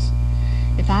 Only us.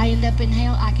 If I end up in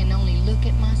hell, I can only look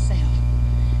at myself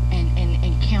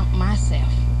and count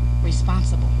myself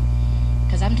responsible.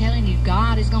 Because I'm telling you,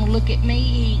 God is going to look at me.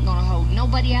 He ain't going to hold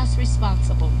nobody else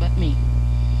responsible but me.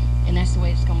 And that's the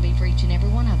way it's going to be for each and every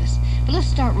one of us. But let's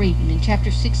start reading in chapter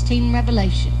 16,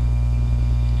 Revelation.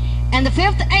 And the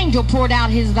fifth angel poured out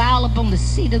his vial upon the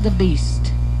seat of the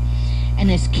beast, and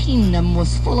his kingdom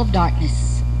was full of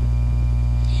darkness.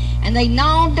 And they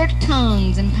gnawed their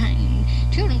tongues in pain.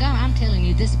 Children of God, I'm telling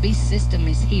you, this beast system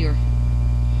is here.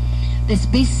 This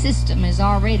beast system is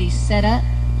already set up.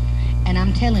 And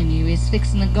I'm telling you, it's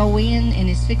fixing to go in and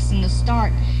it's fixing to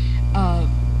start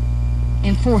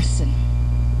enforcing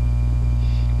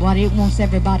what it wants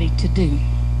everybody to do.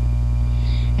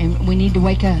 And we need to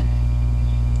wake up.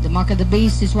 The mark of the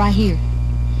beast is right here.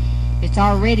 It's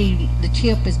already, the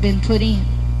chip has been put in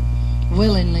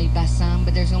willingly by some,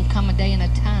 but there's going to come a day and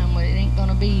a time where it ain't going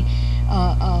to be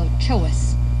a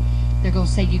choice. They're going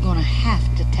to say you're going to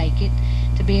have to take it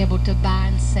to be able to buy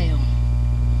and sell.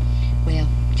 Well,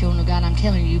 children of God, I'm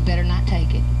telling you, you better not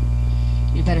take it.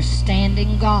 You better stand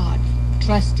in God,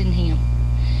 trust in Him.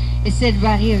 It said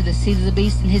right here, the seat of the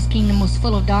beast and his kingdom was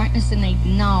full of darkness, and they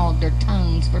gnawed their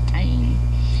tongues for pain,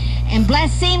 and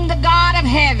blasphemed the God of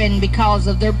heaven because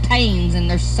of their pains and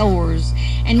their sores,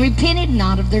 and repented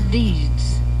not of their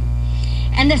deeds.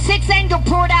 And the sixth angel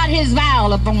poured out his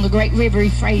vial upon the great river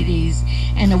Euphrates,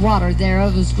 and the water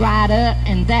thereof was dried up,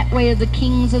 and that way of the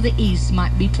kings of the east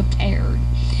might be prepared.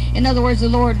 In other words, the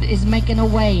Lord is making a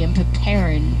way and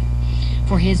preparing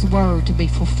for His word to be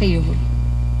fulfilled.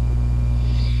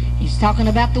 He's talking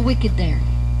about the wicked there.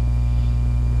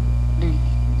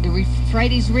 The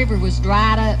Euphrates River was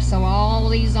dried up so all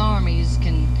these armies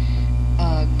can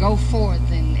go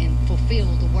forth and fulfill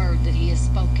the word that He has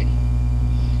spoken.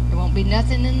 There won't be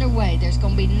nothing in their way. There's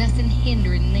going to be nothing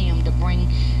hindering them to bring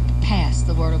to pass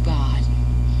the word of God.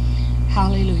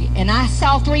 Hallelujah. And I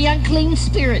saw three unclean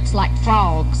spirits like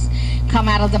frogs come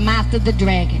out of the mouth of the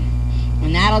dragon,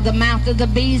 and out of the mouth of the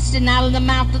beast, and out of the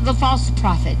mouth of the false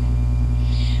prophet.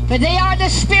 For they are the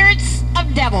spirits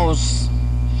of devils.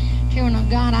 Children of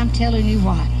God, I'm telling you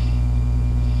what.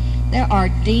 There are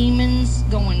demons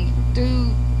going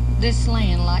through this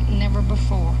land like never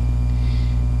before.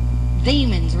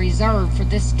 Demons reserved for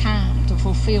this time to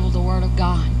fulfill the word of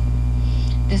God.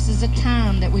 This is a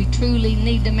time that we truly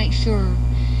need to make sure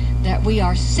that we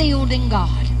are sealed in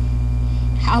God.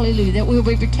 Hallelujah. That we'll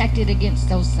be protected against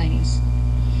those things.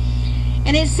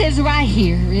 And it says right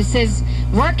here, it says,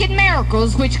 working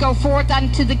miracles which go forth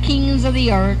unto the kings of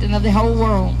the earth and of the whole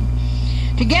world,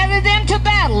 to gather them to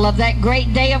battle of that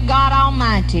great day of God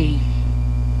Almighty.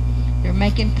 They're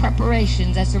making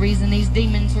preparations. That's the reason these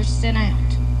demons were sent out.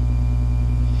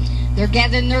 They're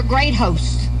gathering their great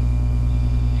host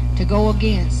to go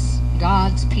against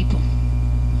God's people.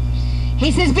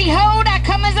 He says, behold, I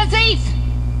come as a thief.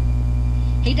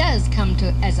 He does come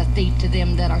as a thief to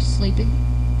them that are sleeping,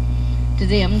 to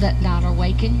them that not are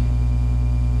waking.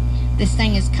 This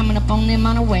thing is coming upon them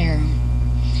unaware.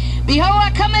 Behold,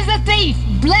 I come as a thief.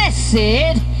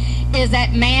 Blessed is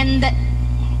that man that,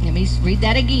 let me read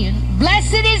that again.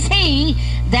 Blessed is he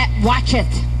that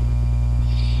watcheth,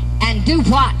 and do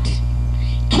what?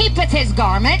 Keepeth his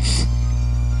garments.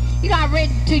 You know, I read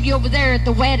to you over there at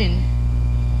the wedding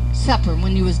supper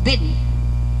when you was bidden.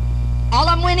 All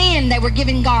of them went in, they were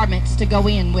given garments to go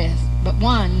in with, but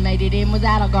one made it in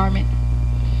without a garment.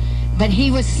 But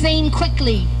he was seen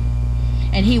quickly,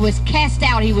 and he was cast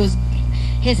out.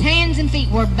 His hands and feet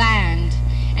were bound,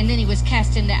 and then he was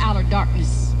cast into outer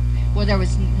darkness, where there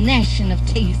was gnashing of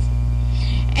teeth.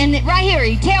 And right here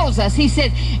he tells us, he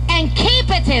said, and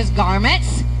keepeth his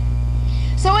garments.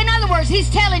 So in other words, he's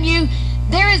telling you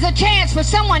there is a chance for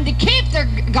someone to keep their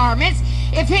garments.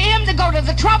 If for him to go to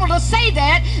the trouble to say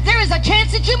that, there is a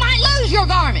chance that you might lose your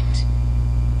garment.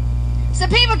 So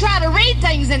people try to read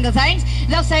things into things.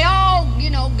 They'll say, oh, you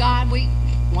know, God, we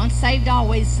once saved,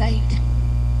 always saved.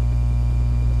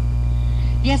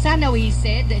 Yes, I know he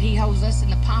said that he holds us in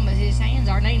the palm of his hands.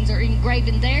 Our names are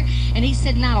engraven there. And he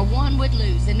said not a one would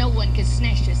lose, and no one could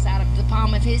snatch us out of the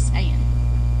palm of his hand.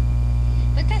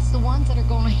 But that's the ones that are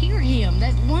going to hear him.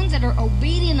 That's the ones that are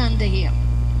obedient unto him.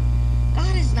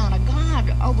 God is not a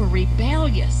God over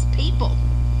rebellious people.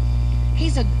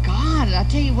 He's a God, I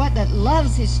tell you what, that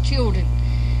loves his children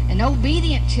and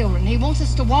obedient children. He wants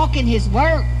us to walk in his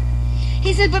word.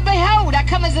 He said, but behold, I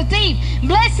come as a thief.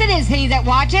 Blessed is he that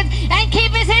watcheth and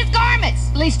keepeth his garments,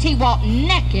 lest he walk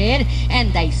naked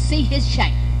and they see his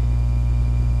shame.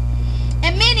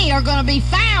 And many are going to be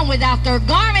found without their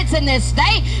garments in this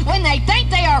day when they think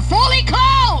they are fully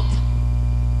clothed.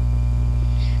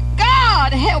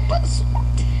 God, help us, Lord.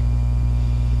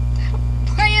 I'm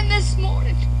praying this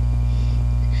morning.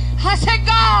 I said,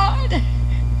 God,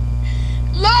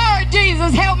 Lord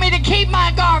Jesus, help me to keep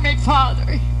my garment,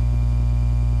 Father.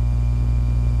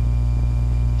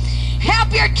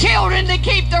 Help your children to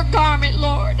keep their garment,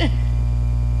 Lord.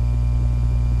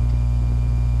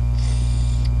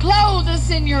 Clothe us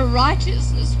in your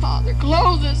righteousness, Father.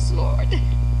 Clothe us, Lord.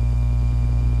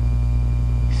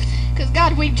 Because,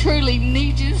 God, we truly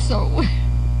need you so.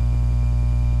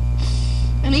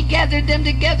 And he gathered them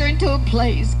together into a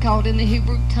place called in the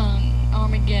Hebrew tongue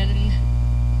Armageddon.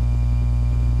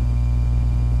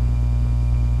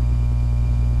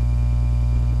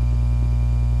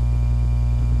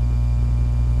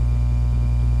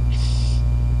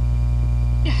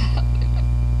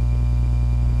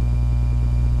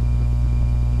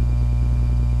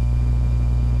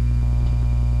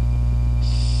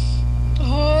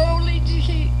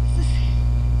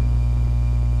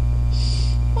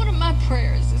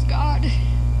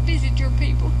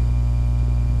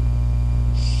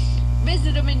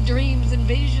 Dreams and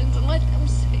visions, and let them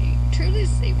see, truly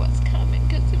see what's coming,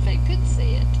 because if they could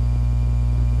see it.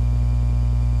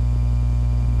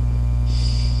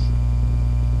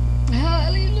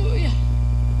 Hallelujah.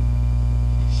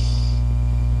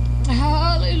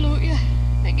 Hallelujah.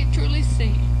 They could truly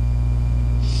see.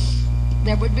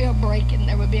 There would be a breaking,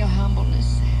 there would be a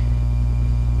humbleness.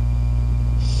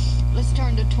 Let's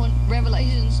turn to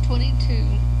Revelations 22,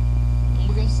 and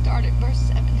we're going to start at verse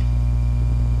 7.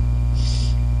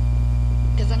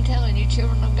 Because I'm telling you,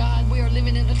 children of God, we are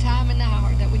living in a time and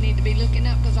hour that we need to be looking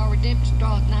up, because our redemption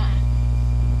draweth nigh.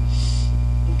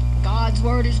 God's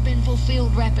word has been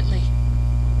fulfilled rapidly.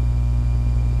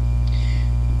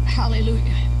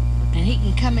 Hallelujah. And he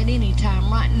can come at any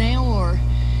time, right now or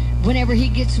whenever he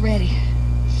gets ready.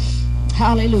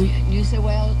 Hallelujah. And you say,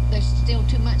 well, there's still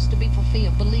too much to be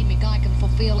fulfilled. Believe me, God can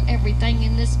fulfill everything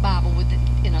in this Bible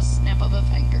in a snap of a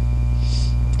finger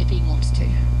if he wants to.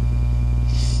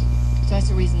 So that's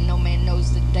the reason no man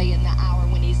knows the day and the hour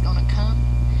when he's going to come.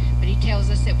 But he tells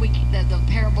us that the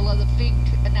parable of the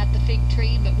not the fig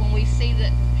tree, but when we see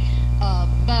that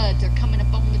buds are coming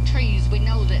up on the trees, we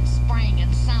know that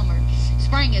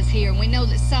spring is here, and we know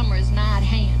that summer is nigh at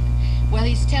hand. Well,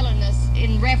 he's telling us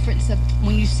in reference of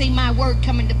when you see my word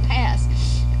coming to pass,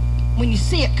 when you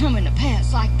see it coming to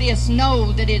pass like this,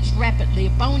 know that it's rapidly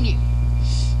upon you.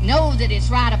 Know that it's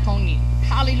right upon you.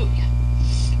 Hallelujah.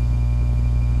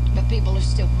 But people are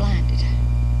still blinded.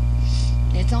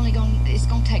 It's going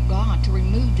to take God to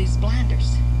remove these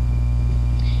blinders.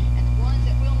 And the ones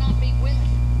that will not be willing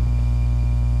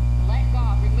to let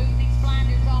God remove these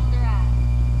blinders off their eyes,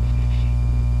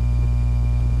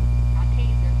 I tell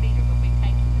you, their feet are going to be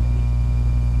taken to the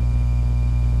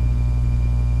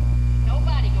wheel.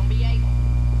 Nobody going to be able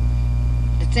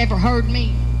that's ever heard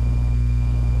me,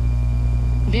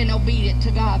 been obedient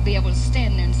to God, be able to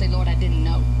stand there and say, Lord, I didn't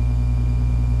know.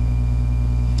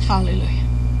 Hallelujah.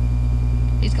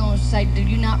 He's going to say, do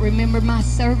you not remember my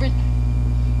servant,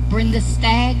 Brenda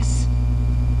Staggs,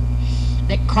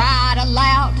 that cried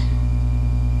aloud?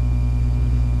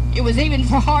 It was even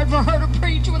hard for her to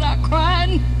preach without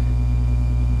crying.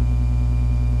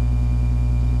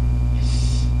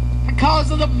 Because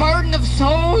of the burden of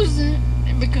souls,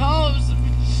 and because of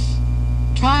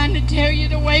trying to tell you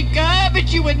to wake up,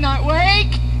 but you would not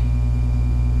wake.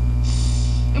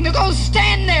 And we're going to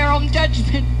stand there on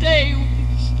Judgment Day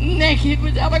naked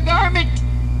without a garment,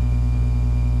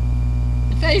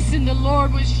 facing the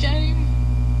Lord with shame.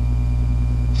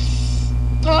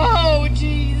 Oh,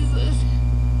 Jesus.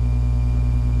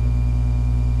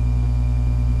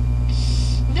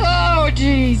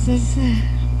 Jesus.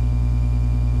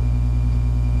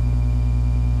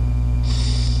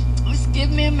 Just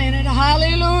give me a minute.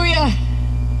 Hallelujah.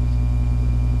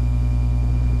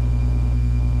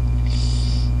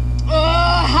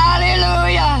 Oh,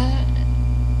 hallelujah.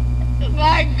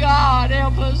 My God,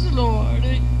 help us, Lord.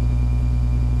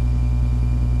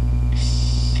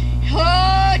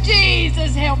 Oh,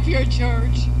 Jesus, help your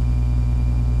church.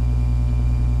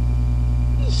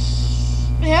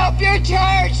 Help your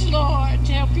church, Lord.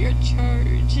 Help your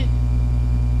church.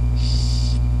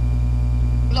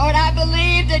 Lord, I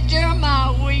believe that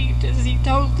Jeremiah wept as he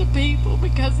told the people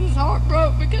because his heart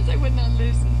broke because they would not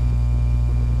listen.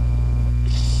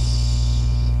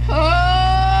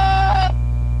 Oh!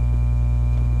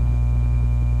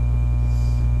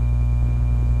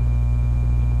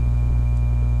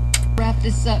 Wrap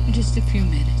this up in just a few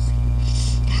minutes.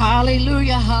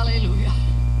 Hallelujah, hallelujah.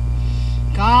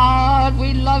 God,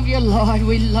 we love you, Lord.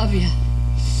 We love you.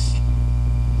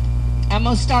 I'm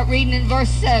going to start reading in verse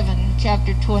 7,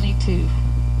 chapter 22.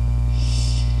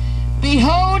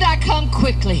 Behold, I come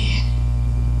quickly.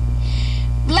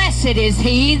 Blessed is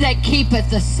he that keepeth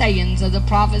the sayings of the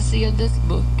prophecy of this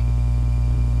book.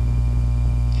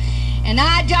 And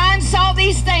I, John, saw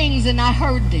these things, and I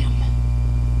heard them.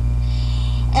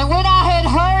 And when I had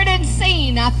heard and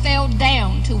seen, I fell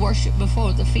down to worship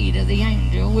before the feet of the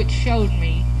angel which showed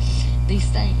me these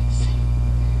things.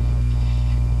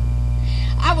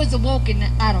 I was awoken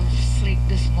out of sleep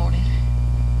this morning.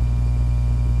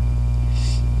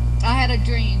 I had a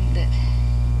dream that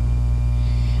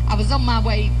I was on my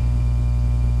way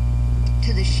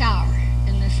to the shower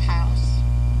in this house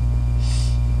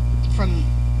from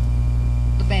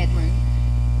the bedroom.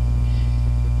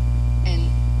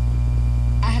 And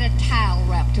I had a towel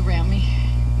wrapped around me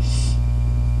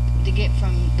to get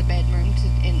from the bedroom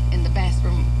to in the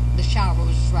bathroom. The shower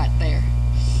was right there.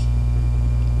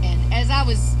 And as I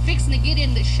was fixing to get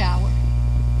in the shower,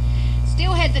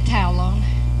 still had the towel on,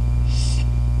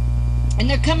 and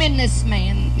there come in this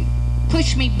man,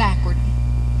 pushed me backward,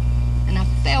 and I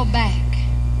fell back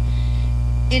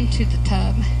into the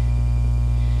tub.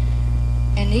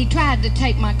 And he tried to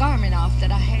take my garment off that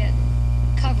I had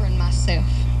covering myself.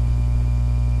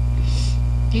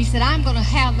 He said, I'm going to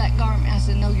have that garment. I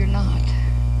said, no, you're not.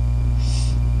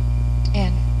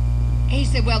 And he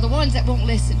said, well, the ones that won't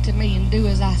listen to me and do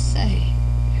as I say,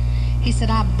 he said,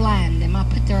 I blind them. I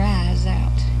put their eyes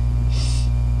out.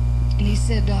 And he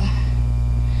said,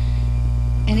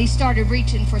 and he started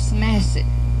reaching for some acid,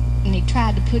 and he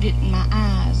tried to put it in my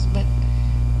eyes, but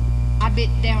I bit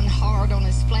down hard on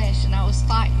his flesh, and I was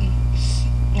fighting.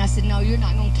 And I said, no, you're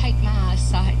not going to take my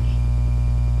eyesight.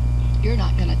 You're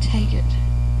not going to take it.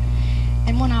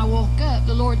 And when I woke up,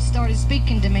 the Lord started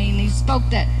speaking to me, and he spoke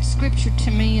that scripture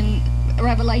to me in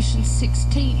Revelation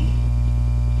 16.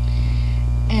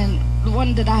 And the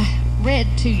one that I read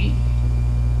to you.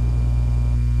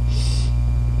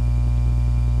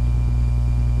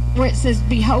 Where it says,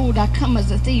 behold, I come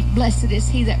as a thief. Blessed is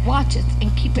he that watcheth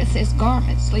and keepeth his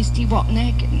garments, lest he walk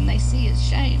naked and they see his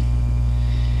shame.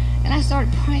 And I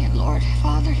started praying, Lord,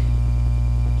 Father,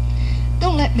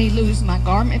 don't let me lose my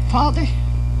garment, Father.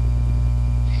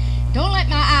 Don't let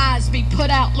my eyes be put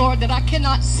out, Lord, that I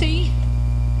cannot see.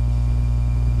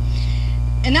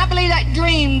 And I believe that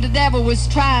dream, the devil was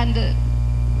trying to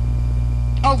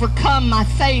overcome my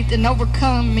faith and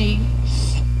overcome me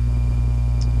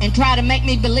and try to make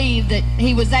me believe that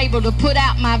he was able to put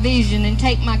out my vision and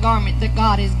take my garment that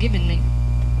God has given me.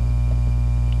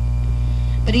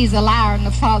 But he's a liar and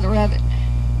the father of it.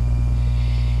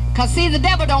 Because, see, the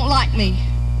devil don't like me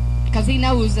because he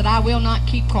knows that I will not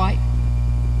keep quiet.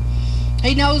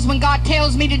 He knows when God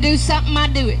tells me to do something, I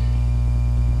do it.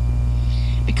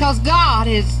 Because God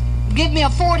has given me a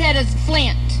forehead as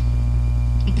flint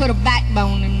and put a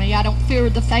backbone in me. I don't fear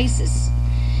the faces.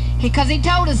 Because he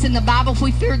told us in the Bible, if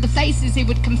we feared the faces, he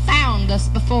would confound us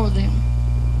before them.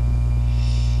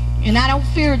 And I don't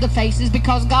fear the faces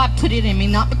because God put it in me,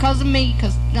 not because of me.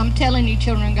 Because I'm telling you,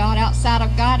 children of God, outside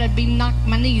of God,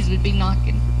 my knees would be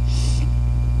knocking.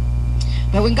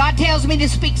 But when God tells me to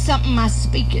speak something, I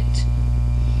speak it.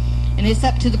 And it's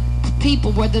up to the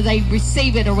people whether they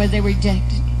receive it or whether they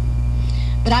reject it.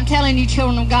 But I'm telling you,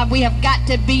 children of God, we have got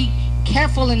to be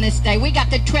careful in this day. We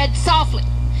got to tread softly.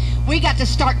 We got to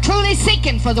start truly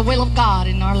seeking for the will of God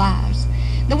in our lives.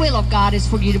 The will of God is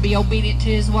for you to be obedient to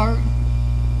his word.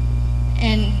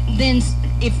 And then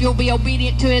if you'll be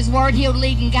obedient to his word, he'll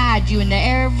lead and guide you into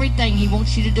everything he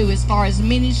wants you to do as far as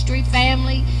ministry,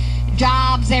 family,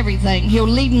 jobs, everything. He'll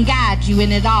lead and guide you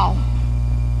in it all.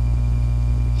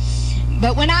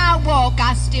 But when I woke,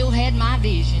 I still had my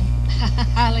vision.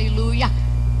 Hallelujah.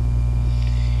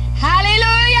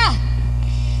 Hallelujah.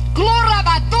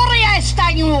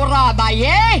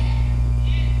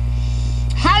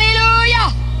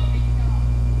 Hallelujah.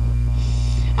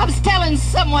 I was telling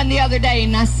someone the other day,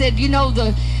 and I said, you know,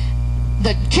 the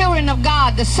children of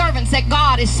God, the servants that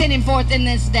God is sending forth in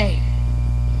this day.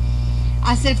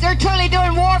 I said, if they're truly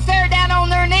doing warfare down on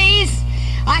their knees,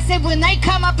 I said, when they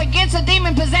come up against a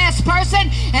demon-possessed person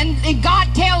and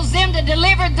God tells them to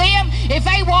deliver them, if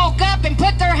they walk up and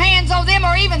put their hands on them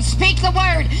or even speak the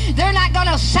word, they're not going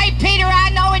to say, Peter, I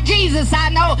know, and Jesus, I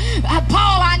know.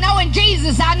 Paul, I know, and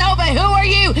Jesus, I know, but who are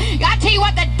you? I tell you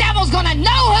what, the devil's going to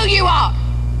know who you are.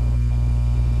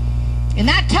 And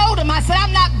I told him, I said,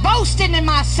 I'm not boasting in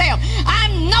myself. I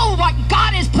know what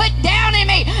God has put down in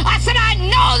me. I said, I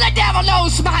know the devil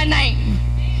knows my name.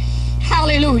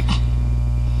 Hallelujah.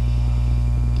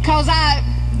 Because I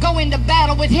go into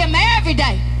battle with him every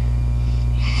day.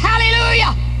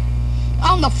 Hallelujah.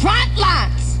 On the front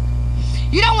lines.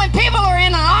 You know, when people are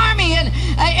in an army and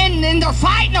they're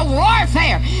fighting a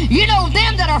warfare, you know,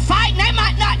 them that are fighting, they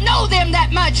might not know them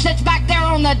that much that's back there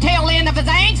on the tail end of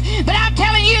things, but I'm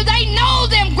telling you, they know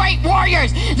them great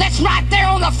warriors that's right there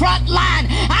on the front line.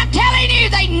 I'm telling you,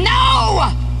 they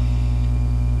know.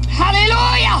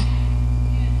 Hallelujah.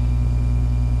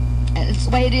 That's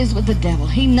the way it is with the devil.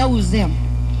 He knows them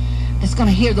that's going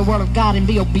to hear the word of God and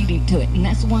be obedient to it. And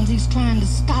that's the ones he's trying to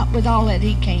stop with all that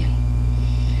he can.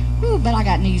 Ooh, but I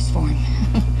got news for him.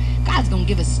 God's going to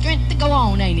give us strength to go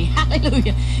on, ain't he?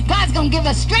 Hallelujah. God's going to give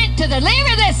us strength to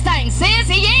deliver this thing, sis.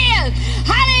 He is.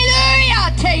 Hallelujah.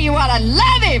 I tell you what, I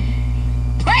love him.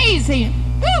 Praise him.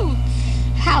 Woo.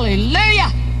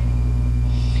 Hallelujah.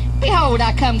 Behold,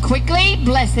 I come quickly.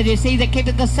 Blessed is he that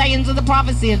keepeth the sayings of the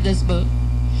prophecy of this book.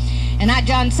 And I,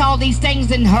 John, saw these things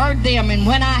and heard them. And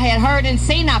when I had heard and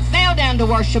seen, I fell down to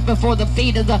worship before the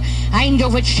feet of the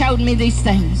angel which showed me these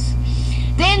things.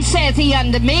 Then saith he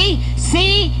unto me,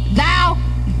 see thou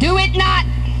do it not.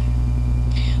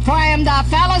 For I am thy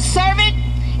fellow servant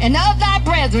and of thy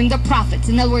brethren, the prophets.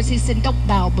 In other words, he said, don't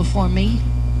bow before me.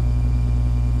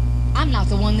 I'm not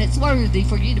the one that's worthy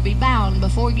for you to be bowing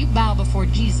before. You bow before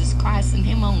Jesus Christ and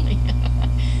him only.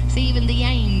 See, even the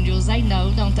angels, they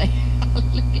know, don't they?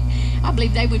 I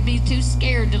believe they would be too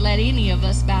scared to let any of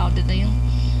us bow to them.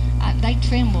 They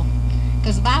tremble.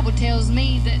 Because the Bible tells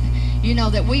me that, you know,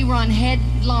 that we run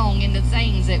headlong into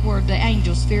things that were the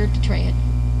angels feared to tread.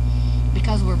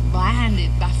 Because we're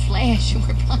blinded by flesh and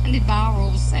we're blinded by our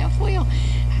old self-will.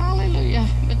 Hallelujah.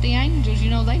 But the angels, you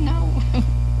know, they know.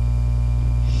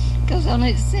 Because on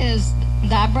it says,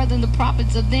 thy brethren the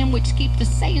prophets of them which keep the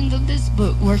sayings of this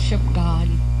book worship God.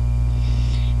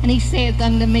 And he saith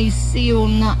unto me, seal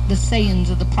not the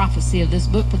sayings of the prophecy of this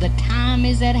book, for the time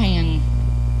is at hand.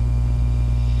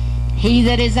 He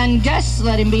that is unjust,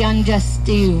 let him be unjust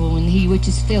still, and he which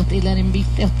is filthy, let him be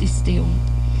filthy still.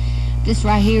 This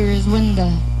right here is when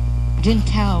the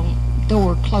Gentile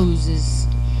door closes.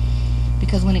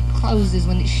 Because when it closes,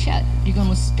 when it's shut, you're going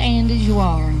to stand as you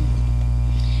are.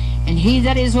 And he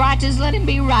that is righteous, let him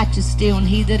be righteous still, and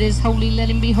he that is holy, let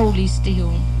him be holy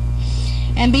still.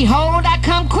 And behold, I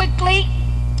come quickly.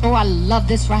 Oh, I love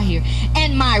this right here.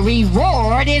 And my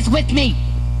reward is with me,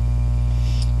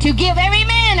 to give every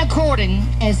man according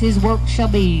as his work shall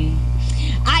be.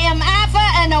 I am Alpha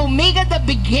and Omega, the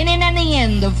beginning and the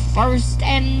end, the first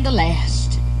and the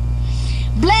last.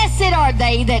 Blessed are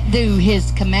they that do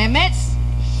his commandments,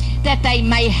 that they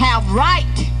may have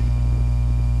right.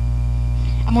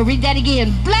 I'm going to read that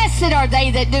again. Blessed are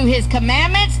they that do his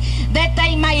commandments, that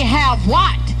they may have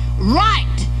what? Right.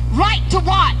 Right to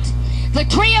what? The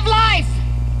tree of life.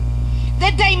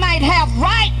 That they might have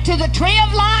right to the tree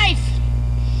of life.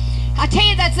 I tell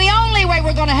you, that's the only way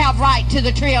we're going to have right to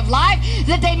the tree of life.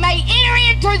 That they may enter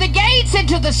in through the gates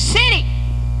into the city.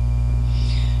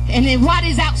 And then what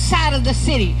is outside of the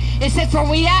city? It says, for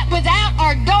without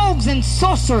are dogs and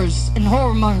sorcerers and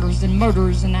whoremongers and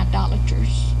murderers and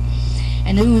idolaters.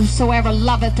 And whosoever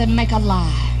loveth and make a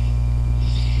lie.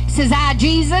 It says, I,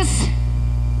 Jesus,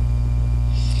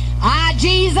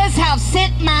 have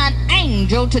sent mine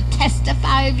angel to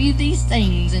testify of you these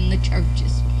things in the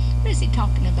churches. What is he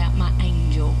talking about, my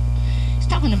angel? He's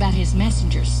talking about his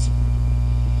messengers.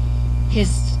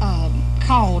 His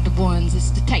called ones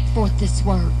is to take forth this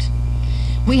word.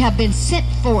 We have been sent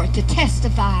forth to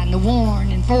testify and to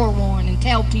warn and forewarn and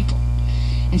tell people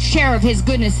and share of his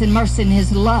goodness and mercy and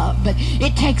his love. But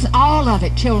it takes all of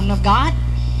it, children of God.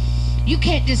 You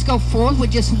can't just go forth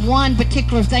with just one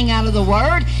particular thing out of the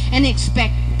word and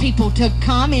expect people to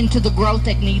come into the growth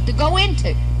that need to go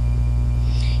into.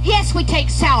 Yes, we take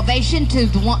salvation to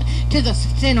the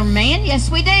sinner man. Yes,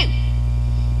 we do.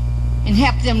 And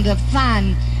help them to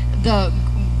find the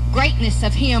greatness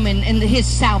of Him and His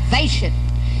salvation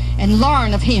and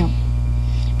learn of Him.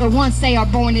 But once they are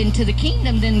born into the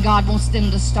kingdom, then God wants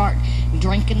them to start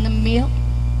drinking the milk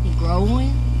and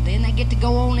growing. Then they get to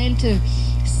go on into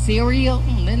cereal,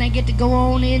 and then they get to go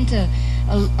on into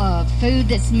food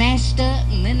that's mashed up,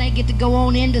 and then they get to go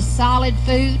on into solid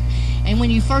food. And when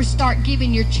you first start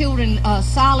giving your children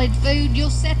solid food, you'll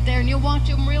sit there and you'll watch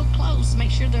them real close,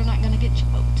 make sure they're not going to get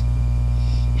choked.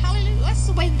 Hallelujah. That's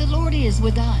the way the Lord is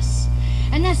with us.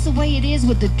 And that's the way it is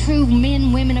with the true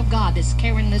men, women of God that's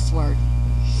carrying this word.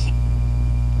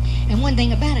 And one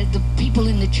thing about it, the people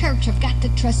in the church have got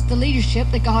to trust the leadership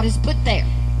that God has put there.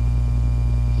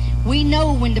 We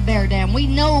know when to bear down. We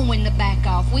know when to back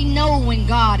off. We know when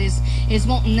God is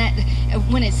wanting that,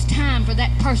 when it's time for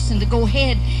that person to go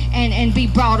ahead and be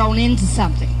brought on into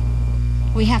something.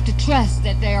 We have to trust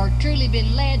that they are truly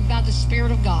being led by the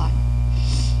Spirit of God.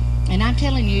 And I'm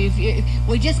telling you,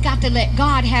 we just got to let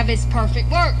God have His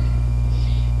perfect work.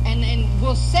 And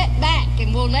we'll sit back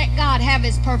and we'll let God have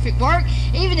His perfect work.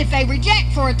 Even if they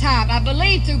reject for a time, I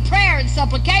believe through prayer and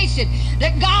supplication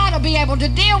that God will be able to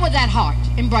deal with that heart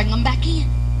and bring them back in.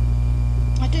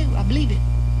 I do. I believe it.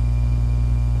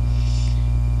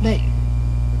 But,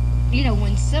 you know,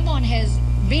 when someone has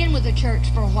been with the church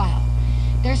for a while,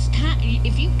 there's time.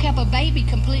 If you kept a baby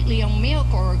completely on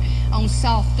milk or on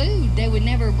soft food, they would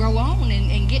never grow on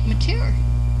and get mature.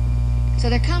 So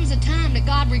there comes a time that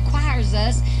God requires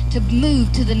us to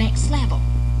move to the next level.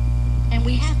 And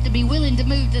we have to be willing to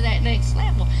move to that next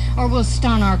level, or we'll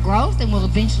stunt our growth and we'll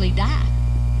eventually die.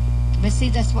 But see,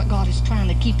 that's what God is trying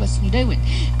to keep us from doing.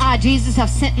 I, Jesus, have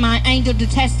sent my angel to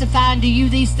testify unto you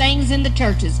these things in the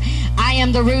churches. I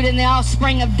am the root and the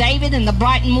offspring of David and the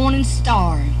bright and morning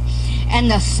star. And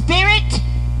the Spirit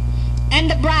and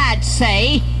the bride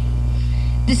say,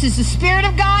 this is the Spirit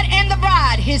of God and the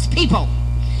bride, His people.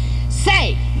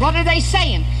 Say, what are they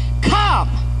saying? Come,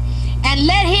 and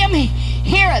let him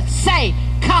hear us say,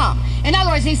 come. In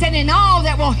other words, He said, and all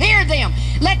that will hear them,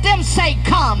 let them say,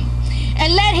 come.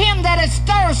 And let him that is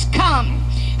thirst come.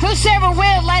 Whosoever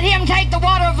will, let him take the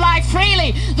water of life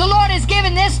freely. The Lord has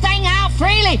given this thing out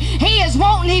freely. He is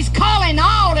wanting, He's calling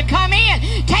all to come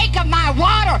in. Take of my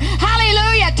water.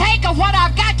 Hallelujah. Take of what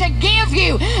I've got to give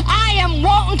you. I am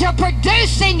wanting to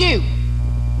produce in you.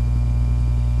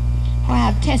 For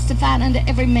I have testified unto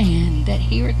every man that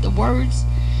heareth the words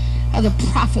of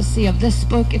the prophecy of this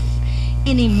book. If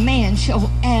any man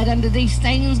shall add unto these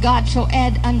things, God shall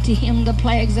add unto him the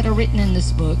plagues that are written in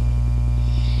this book.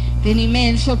 If any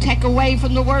man shall take away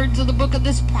from the words of the book of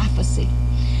this prophecy,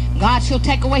 God shall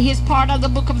take away his part of the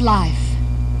book of life,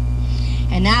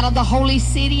 and out of the holy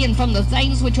city, and from the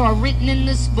things which are written in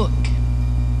this book.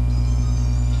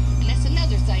 And that's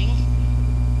another thing,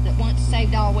 that once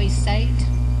saved, always saved.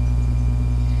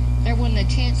 There wasn't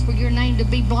a chance for your name to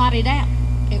be blotted out.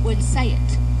 It wouldn't say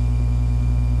it.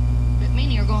 But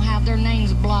many are going to have their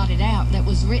names blotted out that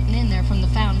was written in there from the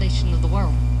foundation of the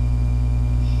world.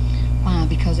 Why?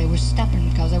 Because they were stubborn,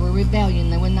 because they were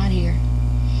rebellion. They would not hear.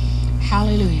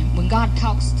 Hallelujah. When God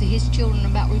talks to His children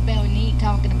about rebellion, He ain't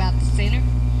talking about the sinner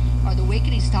or the wicked.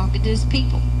 He's talking to His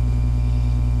people.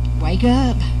 Wake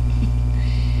up.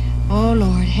 Oh,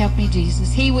 Lord, help me,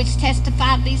 Jesus. He which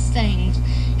testified these things,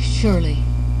 surely.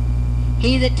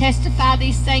 He that testified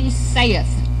these things saith,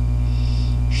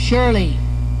 surely.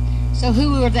 So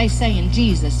who are they saying?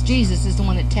 Jesus. Jesus is the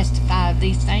one that testified of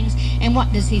these things. And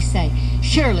what does He say?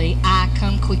 Surely I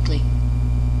come quickly.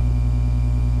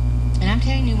 And I'm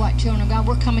telling you what, children of God,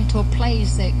 we're coming to a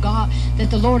place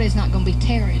that the Lord is not going to be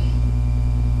tarrying.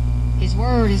 His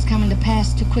word is coming to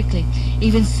pass too quickly.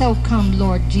 Even so come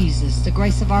Lord Jesus. The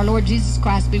grace of our Lord Jesus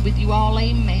Christ be with you all.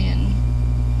 Amen.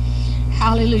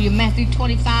 Hallelujah. Matthew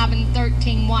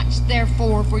 25:13. Watch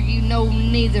therefore, for you know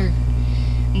neither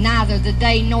the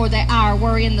day nor the hour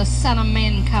wherein the Son of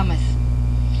Man cometh.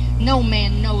 No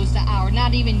man knows the hour.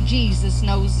 Not even Jesus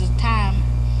knows the time.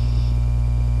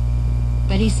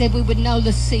 But He said we would know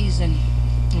the season.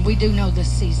 And we do know the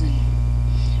season.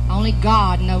 Only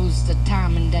God knows the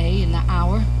time and day and the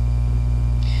hour.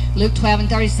 Luke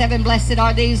 12:37. Blessed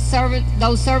are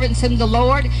those servants whom the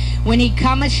Lord, when He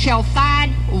cometh, shall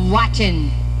find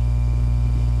watching.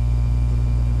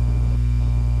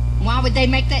 Why would they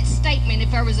make that statement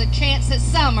if there was a chance that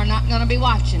some are not going to be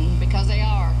watching? Because they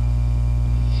are.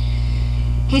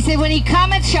 He said, when He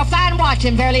cometh, shall find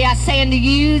watching. Verily I say unto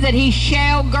you that He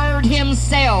shall gird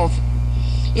Himself.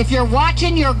 If you're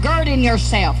watching, you're girding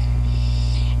yourself.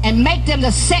 And make them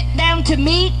to sit down to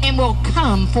meat, and will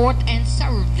come forth and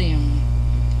serve them.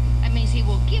 That means He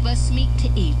will give us meat to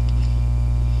eat.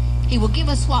 He will give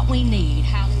us what we need.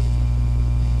 Hallelujah.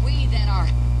 We that are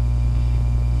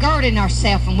girding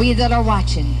ourselves, and we that are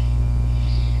watching.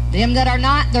 Them that are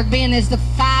not, they're being as the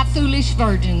 5 foolish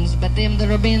virgins, but them that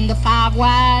are being the 5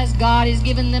 wise, God is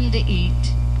giving them to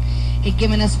eat. He's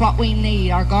giving us what we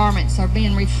need. Our garments are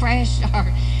being refreshed.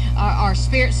 Our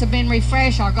spirits have been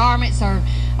refreshed. Our garments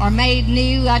are made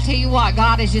new. I tell you what,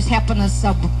 God is just helping us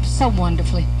so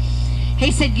wonderfully.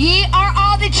 He said, ye are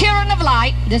all the children of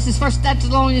light. This is 1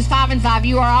 Thessalonians 5:5.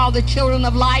 You are all the children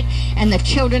of light and the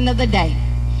children of the day.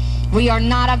 We are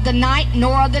not of the night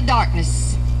nor of the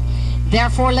darkness.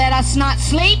 Therefore let us not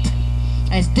sleep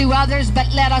as do others,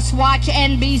 but let us watch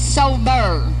and be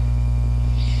sober.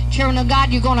 Children of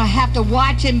God, you're going to have to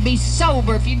watch and be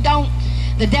sober. If you don't,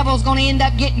 the devil's going to end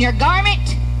up getting your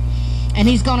garment, and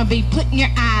he's going to be putting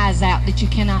your eyes out that you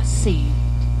cannot see.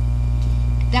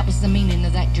 That was the meaning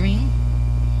of that dream.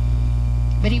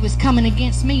 But he was coming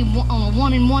against me on a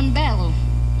 1-on-1 battle,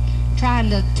 trying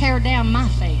to tear down my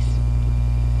faith,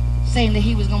 saying that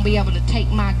he was going to be able to take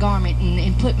my garment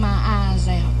and put my eyes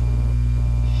out.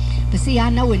 But see, I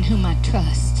know in whom I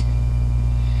trust.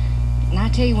 And I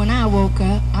tell you, when I woke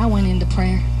up, I went into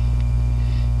prayer.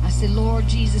 I said, Lord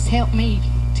Jesus, help me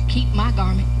to keep my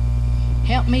garment.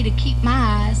 Help me to keep my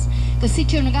eyes. Because see,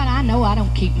 children of God, I know I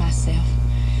don't keep myself.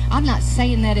 I'm not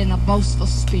saying that in a boastful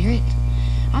spirit.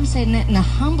 I'm saying that in a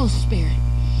humble spirit.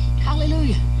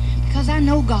 Hallelujah. Because I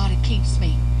know God keeps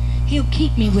me. He'll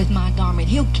keep me with my garment.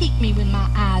 He'll keep me with my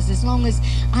eyes as long as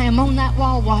I am on that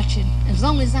wall watching. As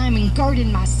long as I'm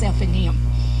girding myself in Him.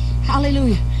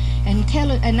 Hallelujah.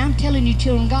 And I'm telling you,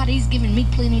 children of God, He's giving me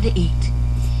plenty to eat.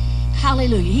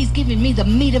 Hallelujah. He's giving me the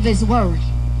meat of His word.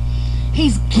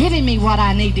 He's giving me what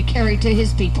I need to carry to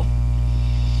His people.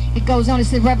 It goes on, it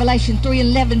says, Revelation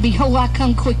 3:11, behold, I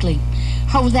come quickly.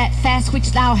 Hold that fast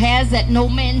which thou hast, that no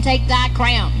man take thy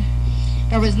crown.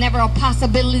 There was never a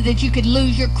possibility that you could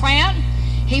lose your crown.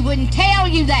 He wouldn't tell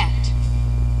you that.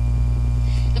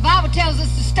 The Bible tells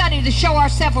us to study to show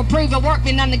ourselves approved, a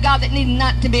workman unto God that needed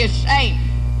not to be ashamed.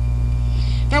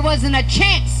 There wasn't a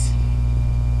chance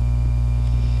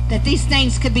that these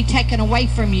things could be taken away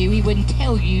from you. He wouldn't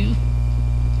tell you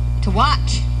to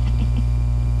watch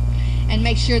and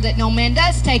make sure that no man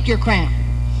does take your crown.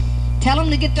 Tell them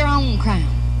to get their own crown.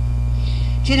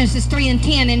 Genesis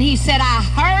 3:10, and he said, I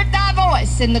heard thy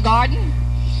voice in the garden.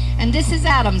 And this is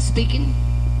Adam speaking.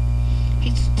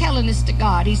 He's telling this to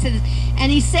God. He said,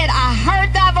 I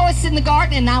heard thy voice in the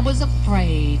garden, and I was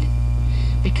afraid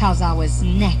because I was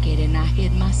naked and I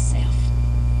hid myself.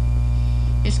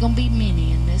 There's going to be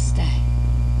many in this day.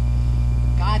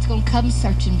 God's going to come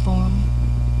searching for them,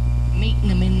 meeting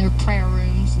them in their prayer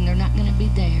rooms, and they're not going to be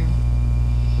there.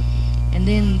 And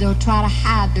then they'll try to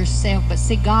hide themselves. But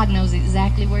see, God knows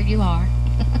exactly where you are.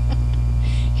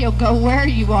 He'll go where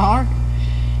you are.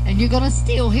 And you're going to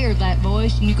still hear that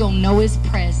voice. And you're going to know His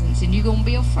presence. And you're going to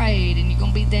be afraid. And you're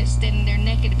going to be there standing there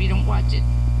naked if you don't watch it.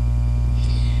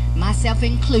 Myself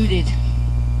included.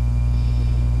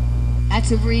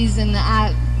 That's a reason that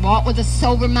I walk with a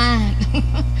sober mind.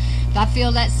 If I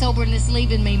feel that soberness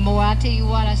leaving me more, I tell you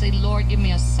what, I say, Lord, give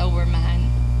me a sober mind.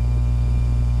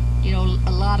 You know,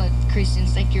 a lot of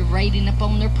Christians think you're raiding up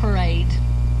on their parade.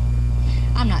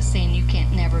 I'm not saying you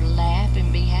can't never laugh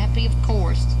and be happy. Of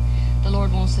course, the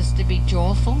Lord wants us to be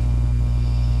joyful.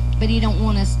 But He don't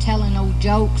want us telling old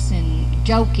jokes and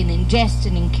joking and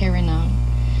jesting and carrying on.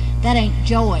 That ain't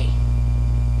joy.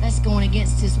 That's going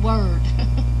against His word.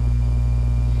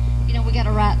 You know, we got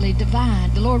to rightly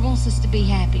divide. The Lord wants us to be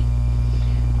happy.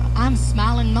 I'm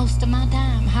smiling most of my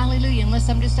time. Hallelujah. Unless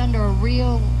I'm just under a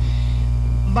real...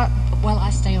 Well, I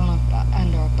stay on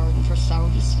under a burden for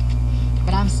souls,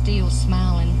 but I'm still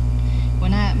smiling.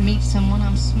 When I meet someone,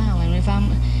 I'm smiling.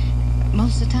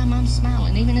 Most of the time I'm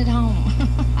smiling, even at home.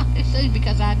 Hallelujah,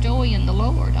 because I joy in the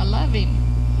Lord. I love Him.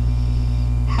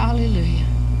 Hallelujah.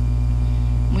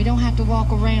 We don't have to walk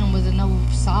around with an old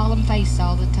solemn face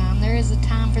all the time. There is a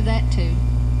time for that too.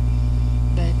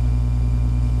 But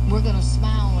we're going to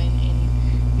smile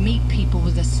and meet people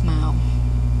with a smile.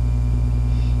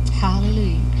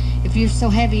 Hallelujah. If you're so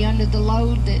heavy under the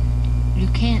load that you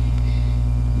can't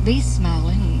be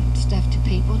smiling and stuff to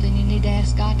people, then you need to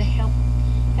ask God to help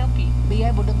you be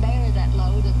able to bear that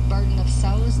load of burden of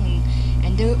souls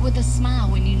and do it with a smile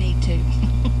when you need to.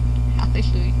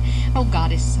 Hallelujah. Oh,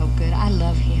 God is so good. I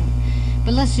love Him.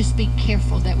 But let's just be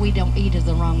careful that we don't eat of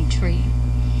the wrong tree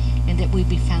and that we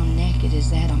be found naked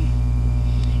as Adam.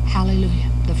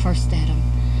 Hallelujah. The first Adam.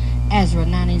 Ezra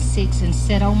 9:6, and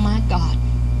said, oh my God,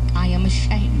 I am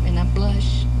ashamed and I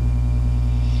blush.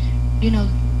 You know,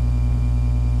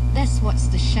 that's what's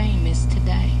the shame is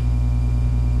today.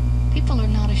 People are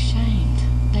not ashamed.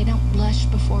 They don't blush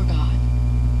before God.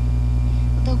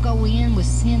 they'll go in with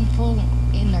sinful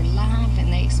in their life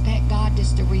and they expect God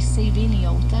just to receive any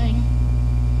old thing.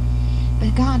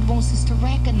 But God wants us to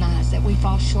recognize that we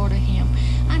fall short of Him.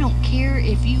 I don't care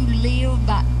if you live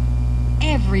by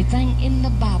everything in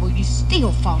the Bible, you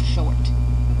still fall short.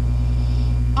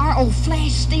 Our old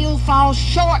flesh still falls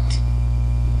short.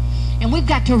 And we've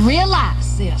got to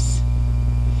realize this.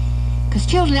 Because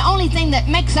children, the only thing that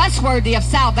makes us worthy of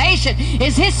salvation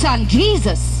is His Son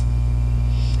Jesus.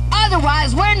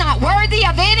 Otherwise, we're not worthy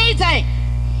of anything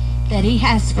that He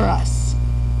has for us.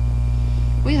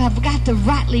 We have got to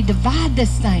rightly divide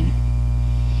this thing.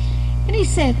 And He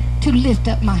said, to lift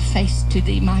up my face to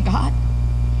Thee, my God.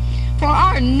 For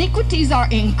our iniquities are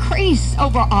increased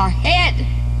over our head,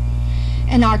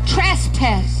 and our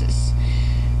trespasses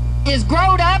is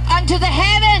growed up unto the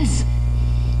heavens.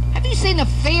 Have you seen a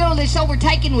field that's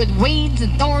overtaken with weeds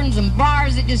and thorns and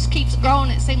briars? It just keeps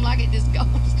growing. It seems like it just goes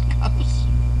and goes.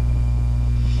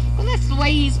 Well, that's the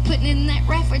way He's putting in that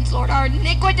reference, Lord. Our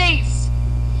iniquities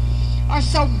are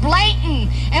so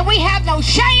blatant, and we have no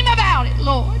shame about it,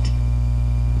 Lord.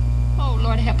 Oh,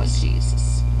 Lord, help us,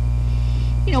 Jesus.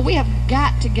 You know, we have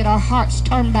got to get our hearts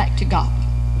turned back to God.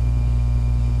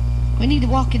 We need to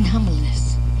walk in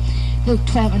humbleness. Luke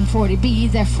 12:40, be ye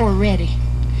therefore ready.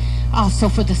 Also,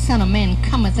 for the Son of Man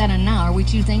cometh at an hour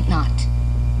which you think not.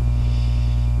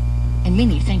 And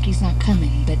many think He's not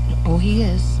coming, but oh, He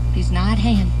is. He's nigh at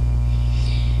hand.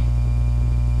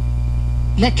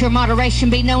 Let your moderation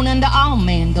be known unto all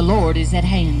men. The Lord is at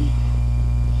hand.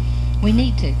 We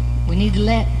need to. We need to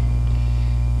let,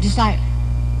 just like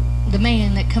the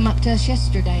man that come up to us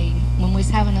yesterday when we was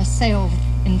having a sale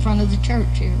in front of the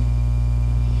church here.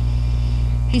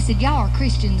 He said, y'all are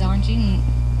Christians, aren't you?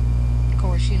 And of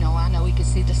course, you know, I know he could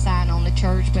see the sign on the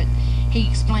church, but he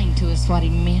explained to us what he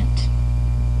meant.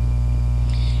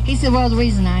 He said, well, the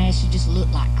reason I asked you just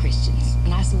look like Christians.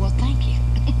 And I said, well, thank you.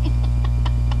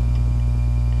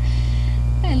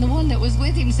 And the one that was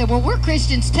with him said, well, we're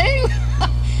Christians too.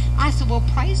 I said, well,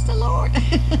 praise the Lord.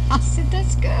 I said,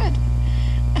 that's good.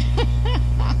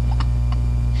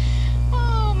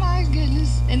 Oh, my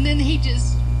goodness. And then he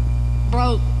just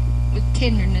broke with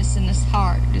tenderness in his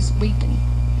heart, just weeping.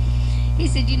 He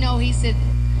said, you know, he said,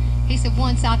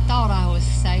 once I thought I was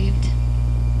saved.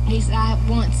 He said, I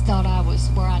once thought I was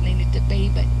where I needed to be,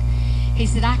 but he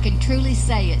said, I can truly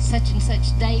say at such and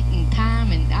such date and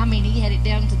time, and I mean, he had it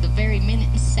down to the very minute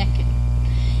and second.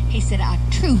 He said, a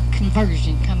true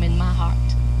conversion come in my heart.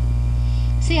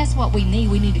 See, that's what we need.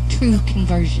 We need a true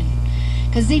conversion.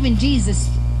 Because even Jesus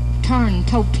turned and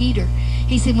told Peter,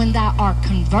 he said, when thou art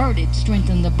converted,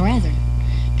 strengthen the brethren.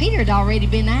 Peter had already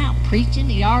been out preaching.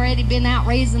 He'd already been out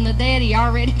raising the dead. He'd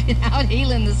already been out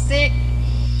healing the sick.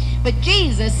 But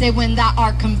Jesus said, when thou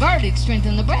art converted,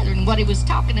 strengthen the brethren. What he was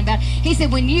talking about, he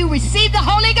said, when you receive the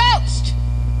Holy Ghost,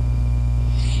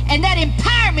 and that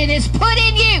empowerment is put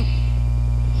in you,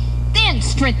 then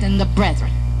strengthen the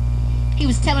brethren. He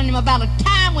was telling him about a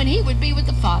time when he would be with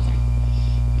the Father,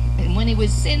 and when he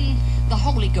would send the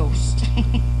Holy Ghost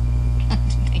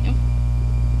unto them.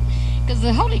 Because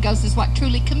the Holy Ghost is what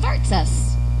truly converts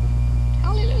us.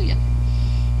 Hallelujah.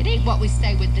 It ain't what we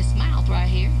say with this mouth right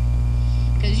here.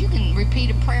 Because you can repeat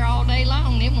a prayer all day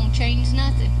long, it won't change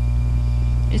nothing.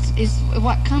 It's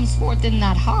what comes forth in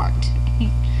that heart.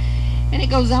 And it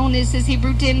goes on, it says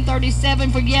Hebrew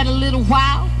 10:37, for yet a little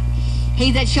while,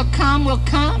 he that shall come will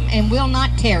come and will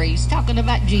not tarry. He's talking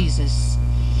about Jesus.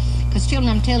 Because children,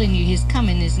 I'm telling you, his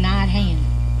coming is nigh at hand.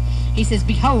 He says,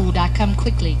 behold, I come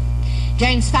quickly.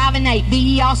 James 5:8, be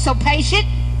ye also patient,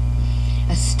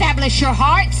 establish your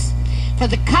hearts, for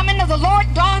the coming of the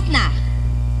Lord draweth nigh.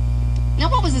 Now,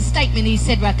 what was the statement he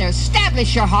said right there?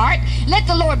 Establish your heart. Let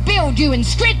the Lord build you and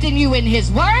strengthen you in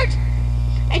his word,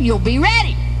 and you'll be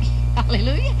ready.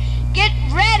 Hallelujah. Get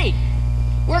ready.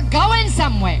 We're going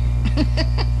somewhere.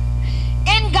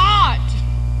 In God.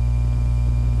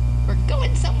 We're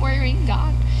going somewhere in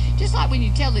God. Just like when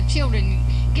you tell the children,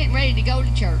 get ready to go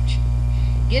to church.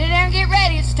 Get in there and get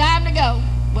ready. It's time to go.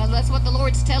 Well, that's what the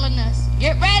Lord's telling us.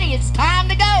 Get ready. It's time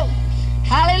to go.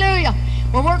 Hallelujah.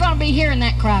 Well, we're going to be hearing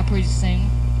that cry pretty soon.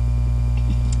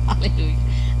 Hallelujah.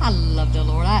 I love the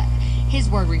Lord. His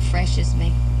word refreshes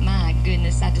me. My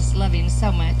goodness, I just love him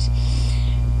so much.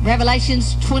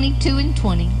 Revelations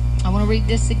 22:20. I want to read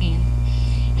this again.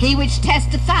 He which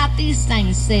testifieth these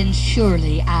things said,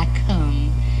 surely I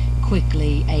come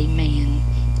quickly. Amen.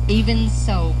 Even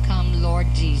so come Lord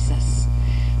Jesus.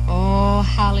 Oh,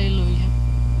 hallelujah.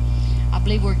 I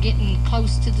believe we're getting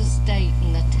close to the state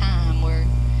and the time where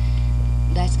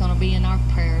that's going to be in our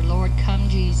prayer. Lord, come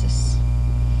Jesus.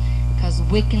 Because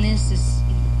wickedness is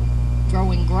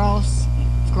growing gross,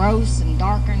 gross and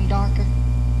darker and darker.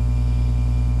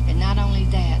 And not only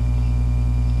that,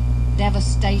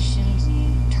 devastations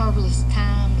and turbulent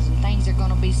times and things are going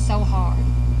to be so hard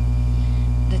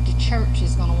that the church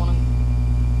is going to want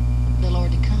the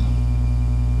Lord to come.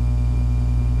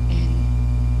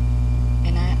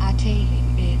 And I tell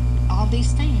you, all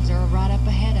these things are right up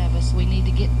ahead of us. We need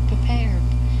to get prepared,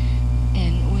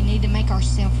 and we need to make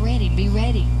ourselves ready, be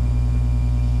ready.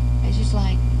 It's just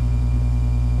like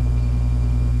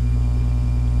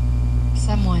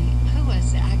someone, who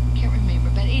was it? I can't remember,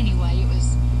 but anyway,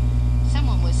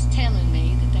 someone was telling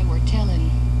me that they were telling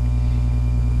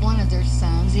one of their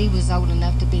sons, he was old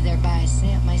enough to be there by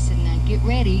himself, and they said, now get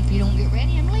ready. If you don't get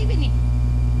ready, I'm leaving you.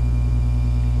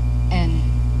 And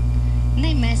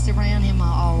they messed around him.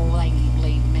 Oh, they didn't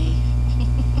leave me.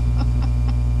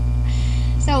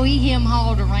 So him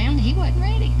hauled around. He wasn't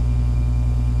ready.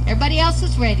 Everybody else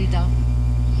was ready, though.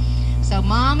 So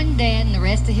Mom and Dad and the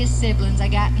rest of his siblings, they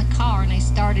got in the car and they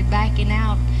started backing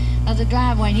out of the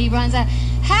driveway. And he runs out,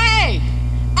 hey,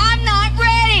 I'm not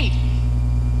ready.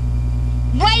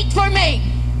 Wait for me.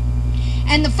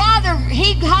 And the father,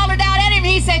 he hollered out at him.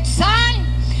 He said, son,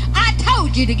 I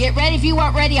told you to get ready. If you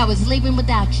weren't ready, I was leaving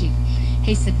without you.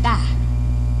 He said, bye.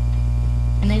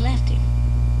 And they left him.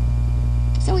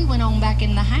 So he went on back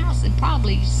in the house and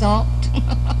probably sulked.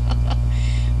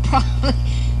 Probably,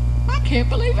 I can't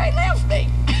believe they left me.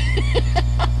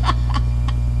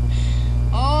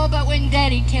 Oh, but when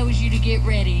Daddy tells you to get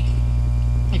ready,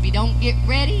 if you don't get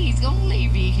ready, he's going to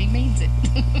leave you. He means it.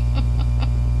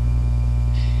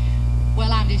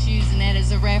 Well, I'm just using that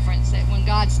as a reference that when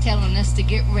God's telling us to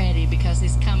get ready because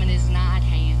his coming is nigh at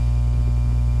hand.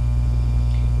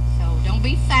 So don't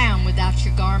be found without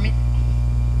your garment.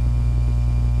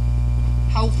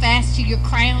 Hold fast to your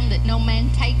crown that no man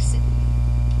takes it.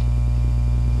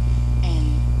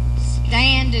 And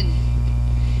stand in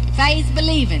faith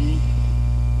believing.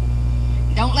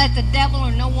 Don't let the devil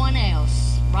or no one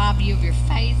else rob you of your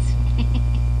faith.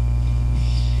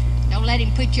 Don't let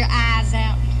him put your eyes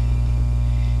out.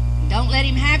 Don't let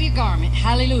him have your garment.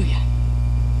 Hallelujah.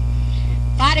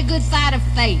 Fight a good fight of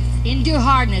faith. Endure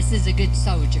hardness as a good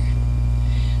soldier.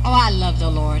 Oh, I love the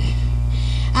Lord.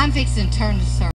 I'm fixing to turn the service.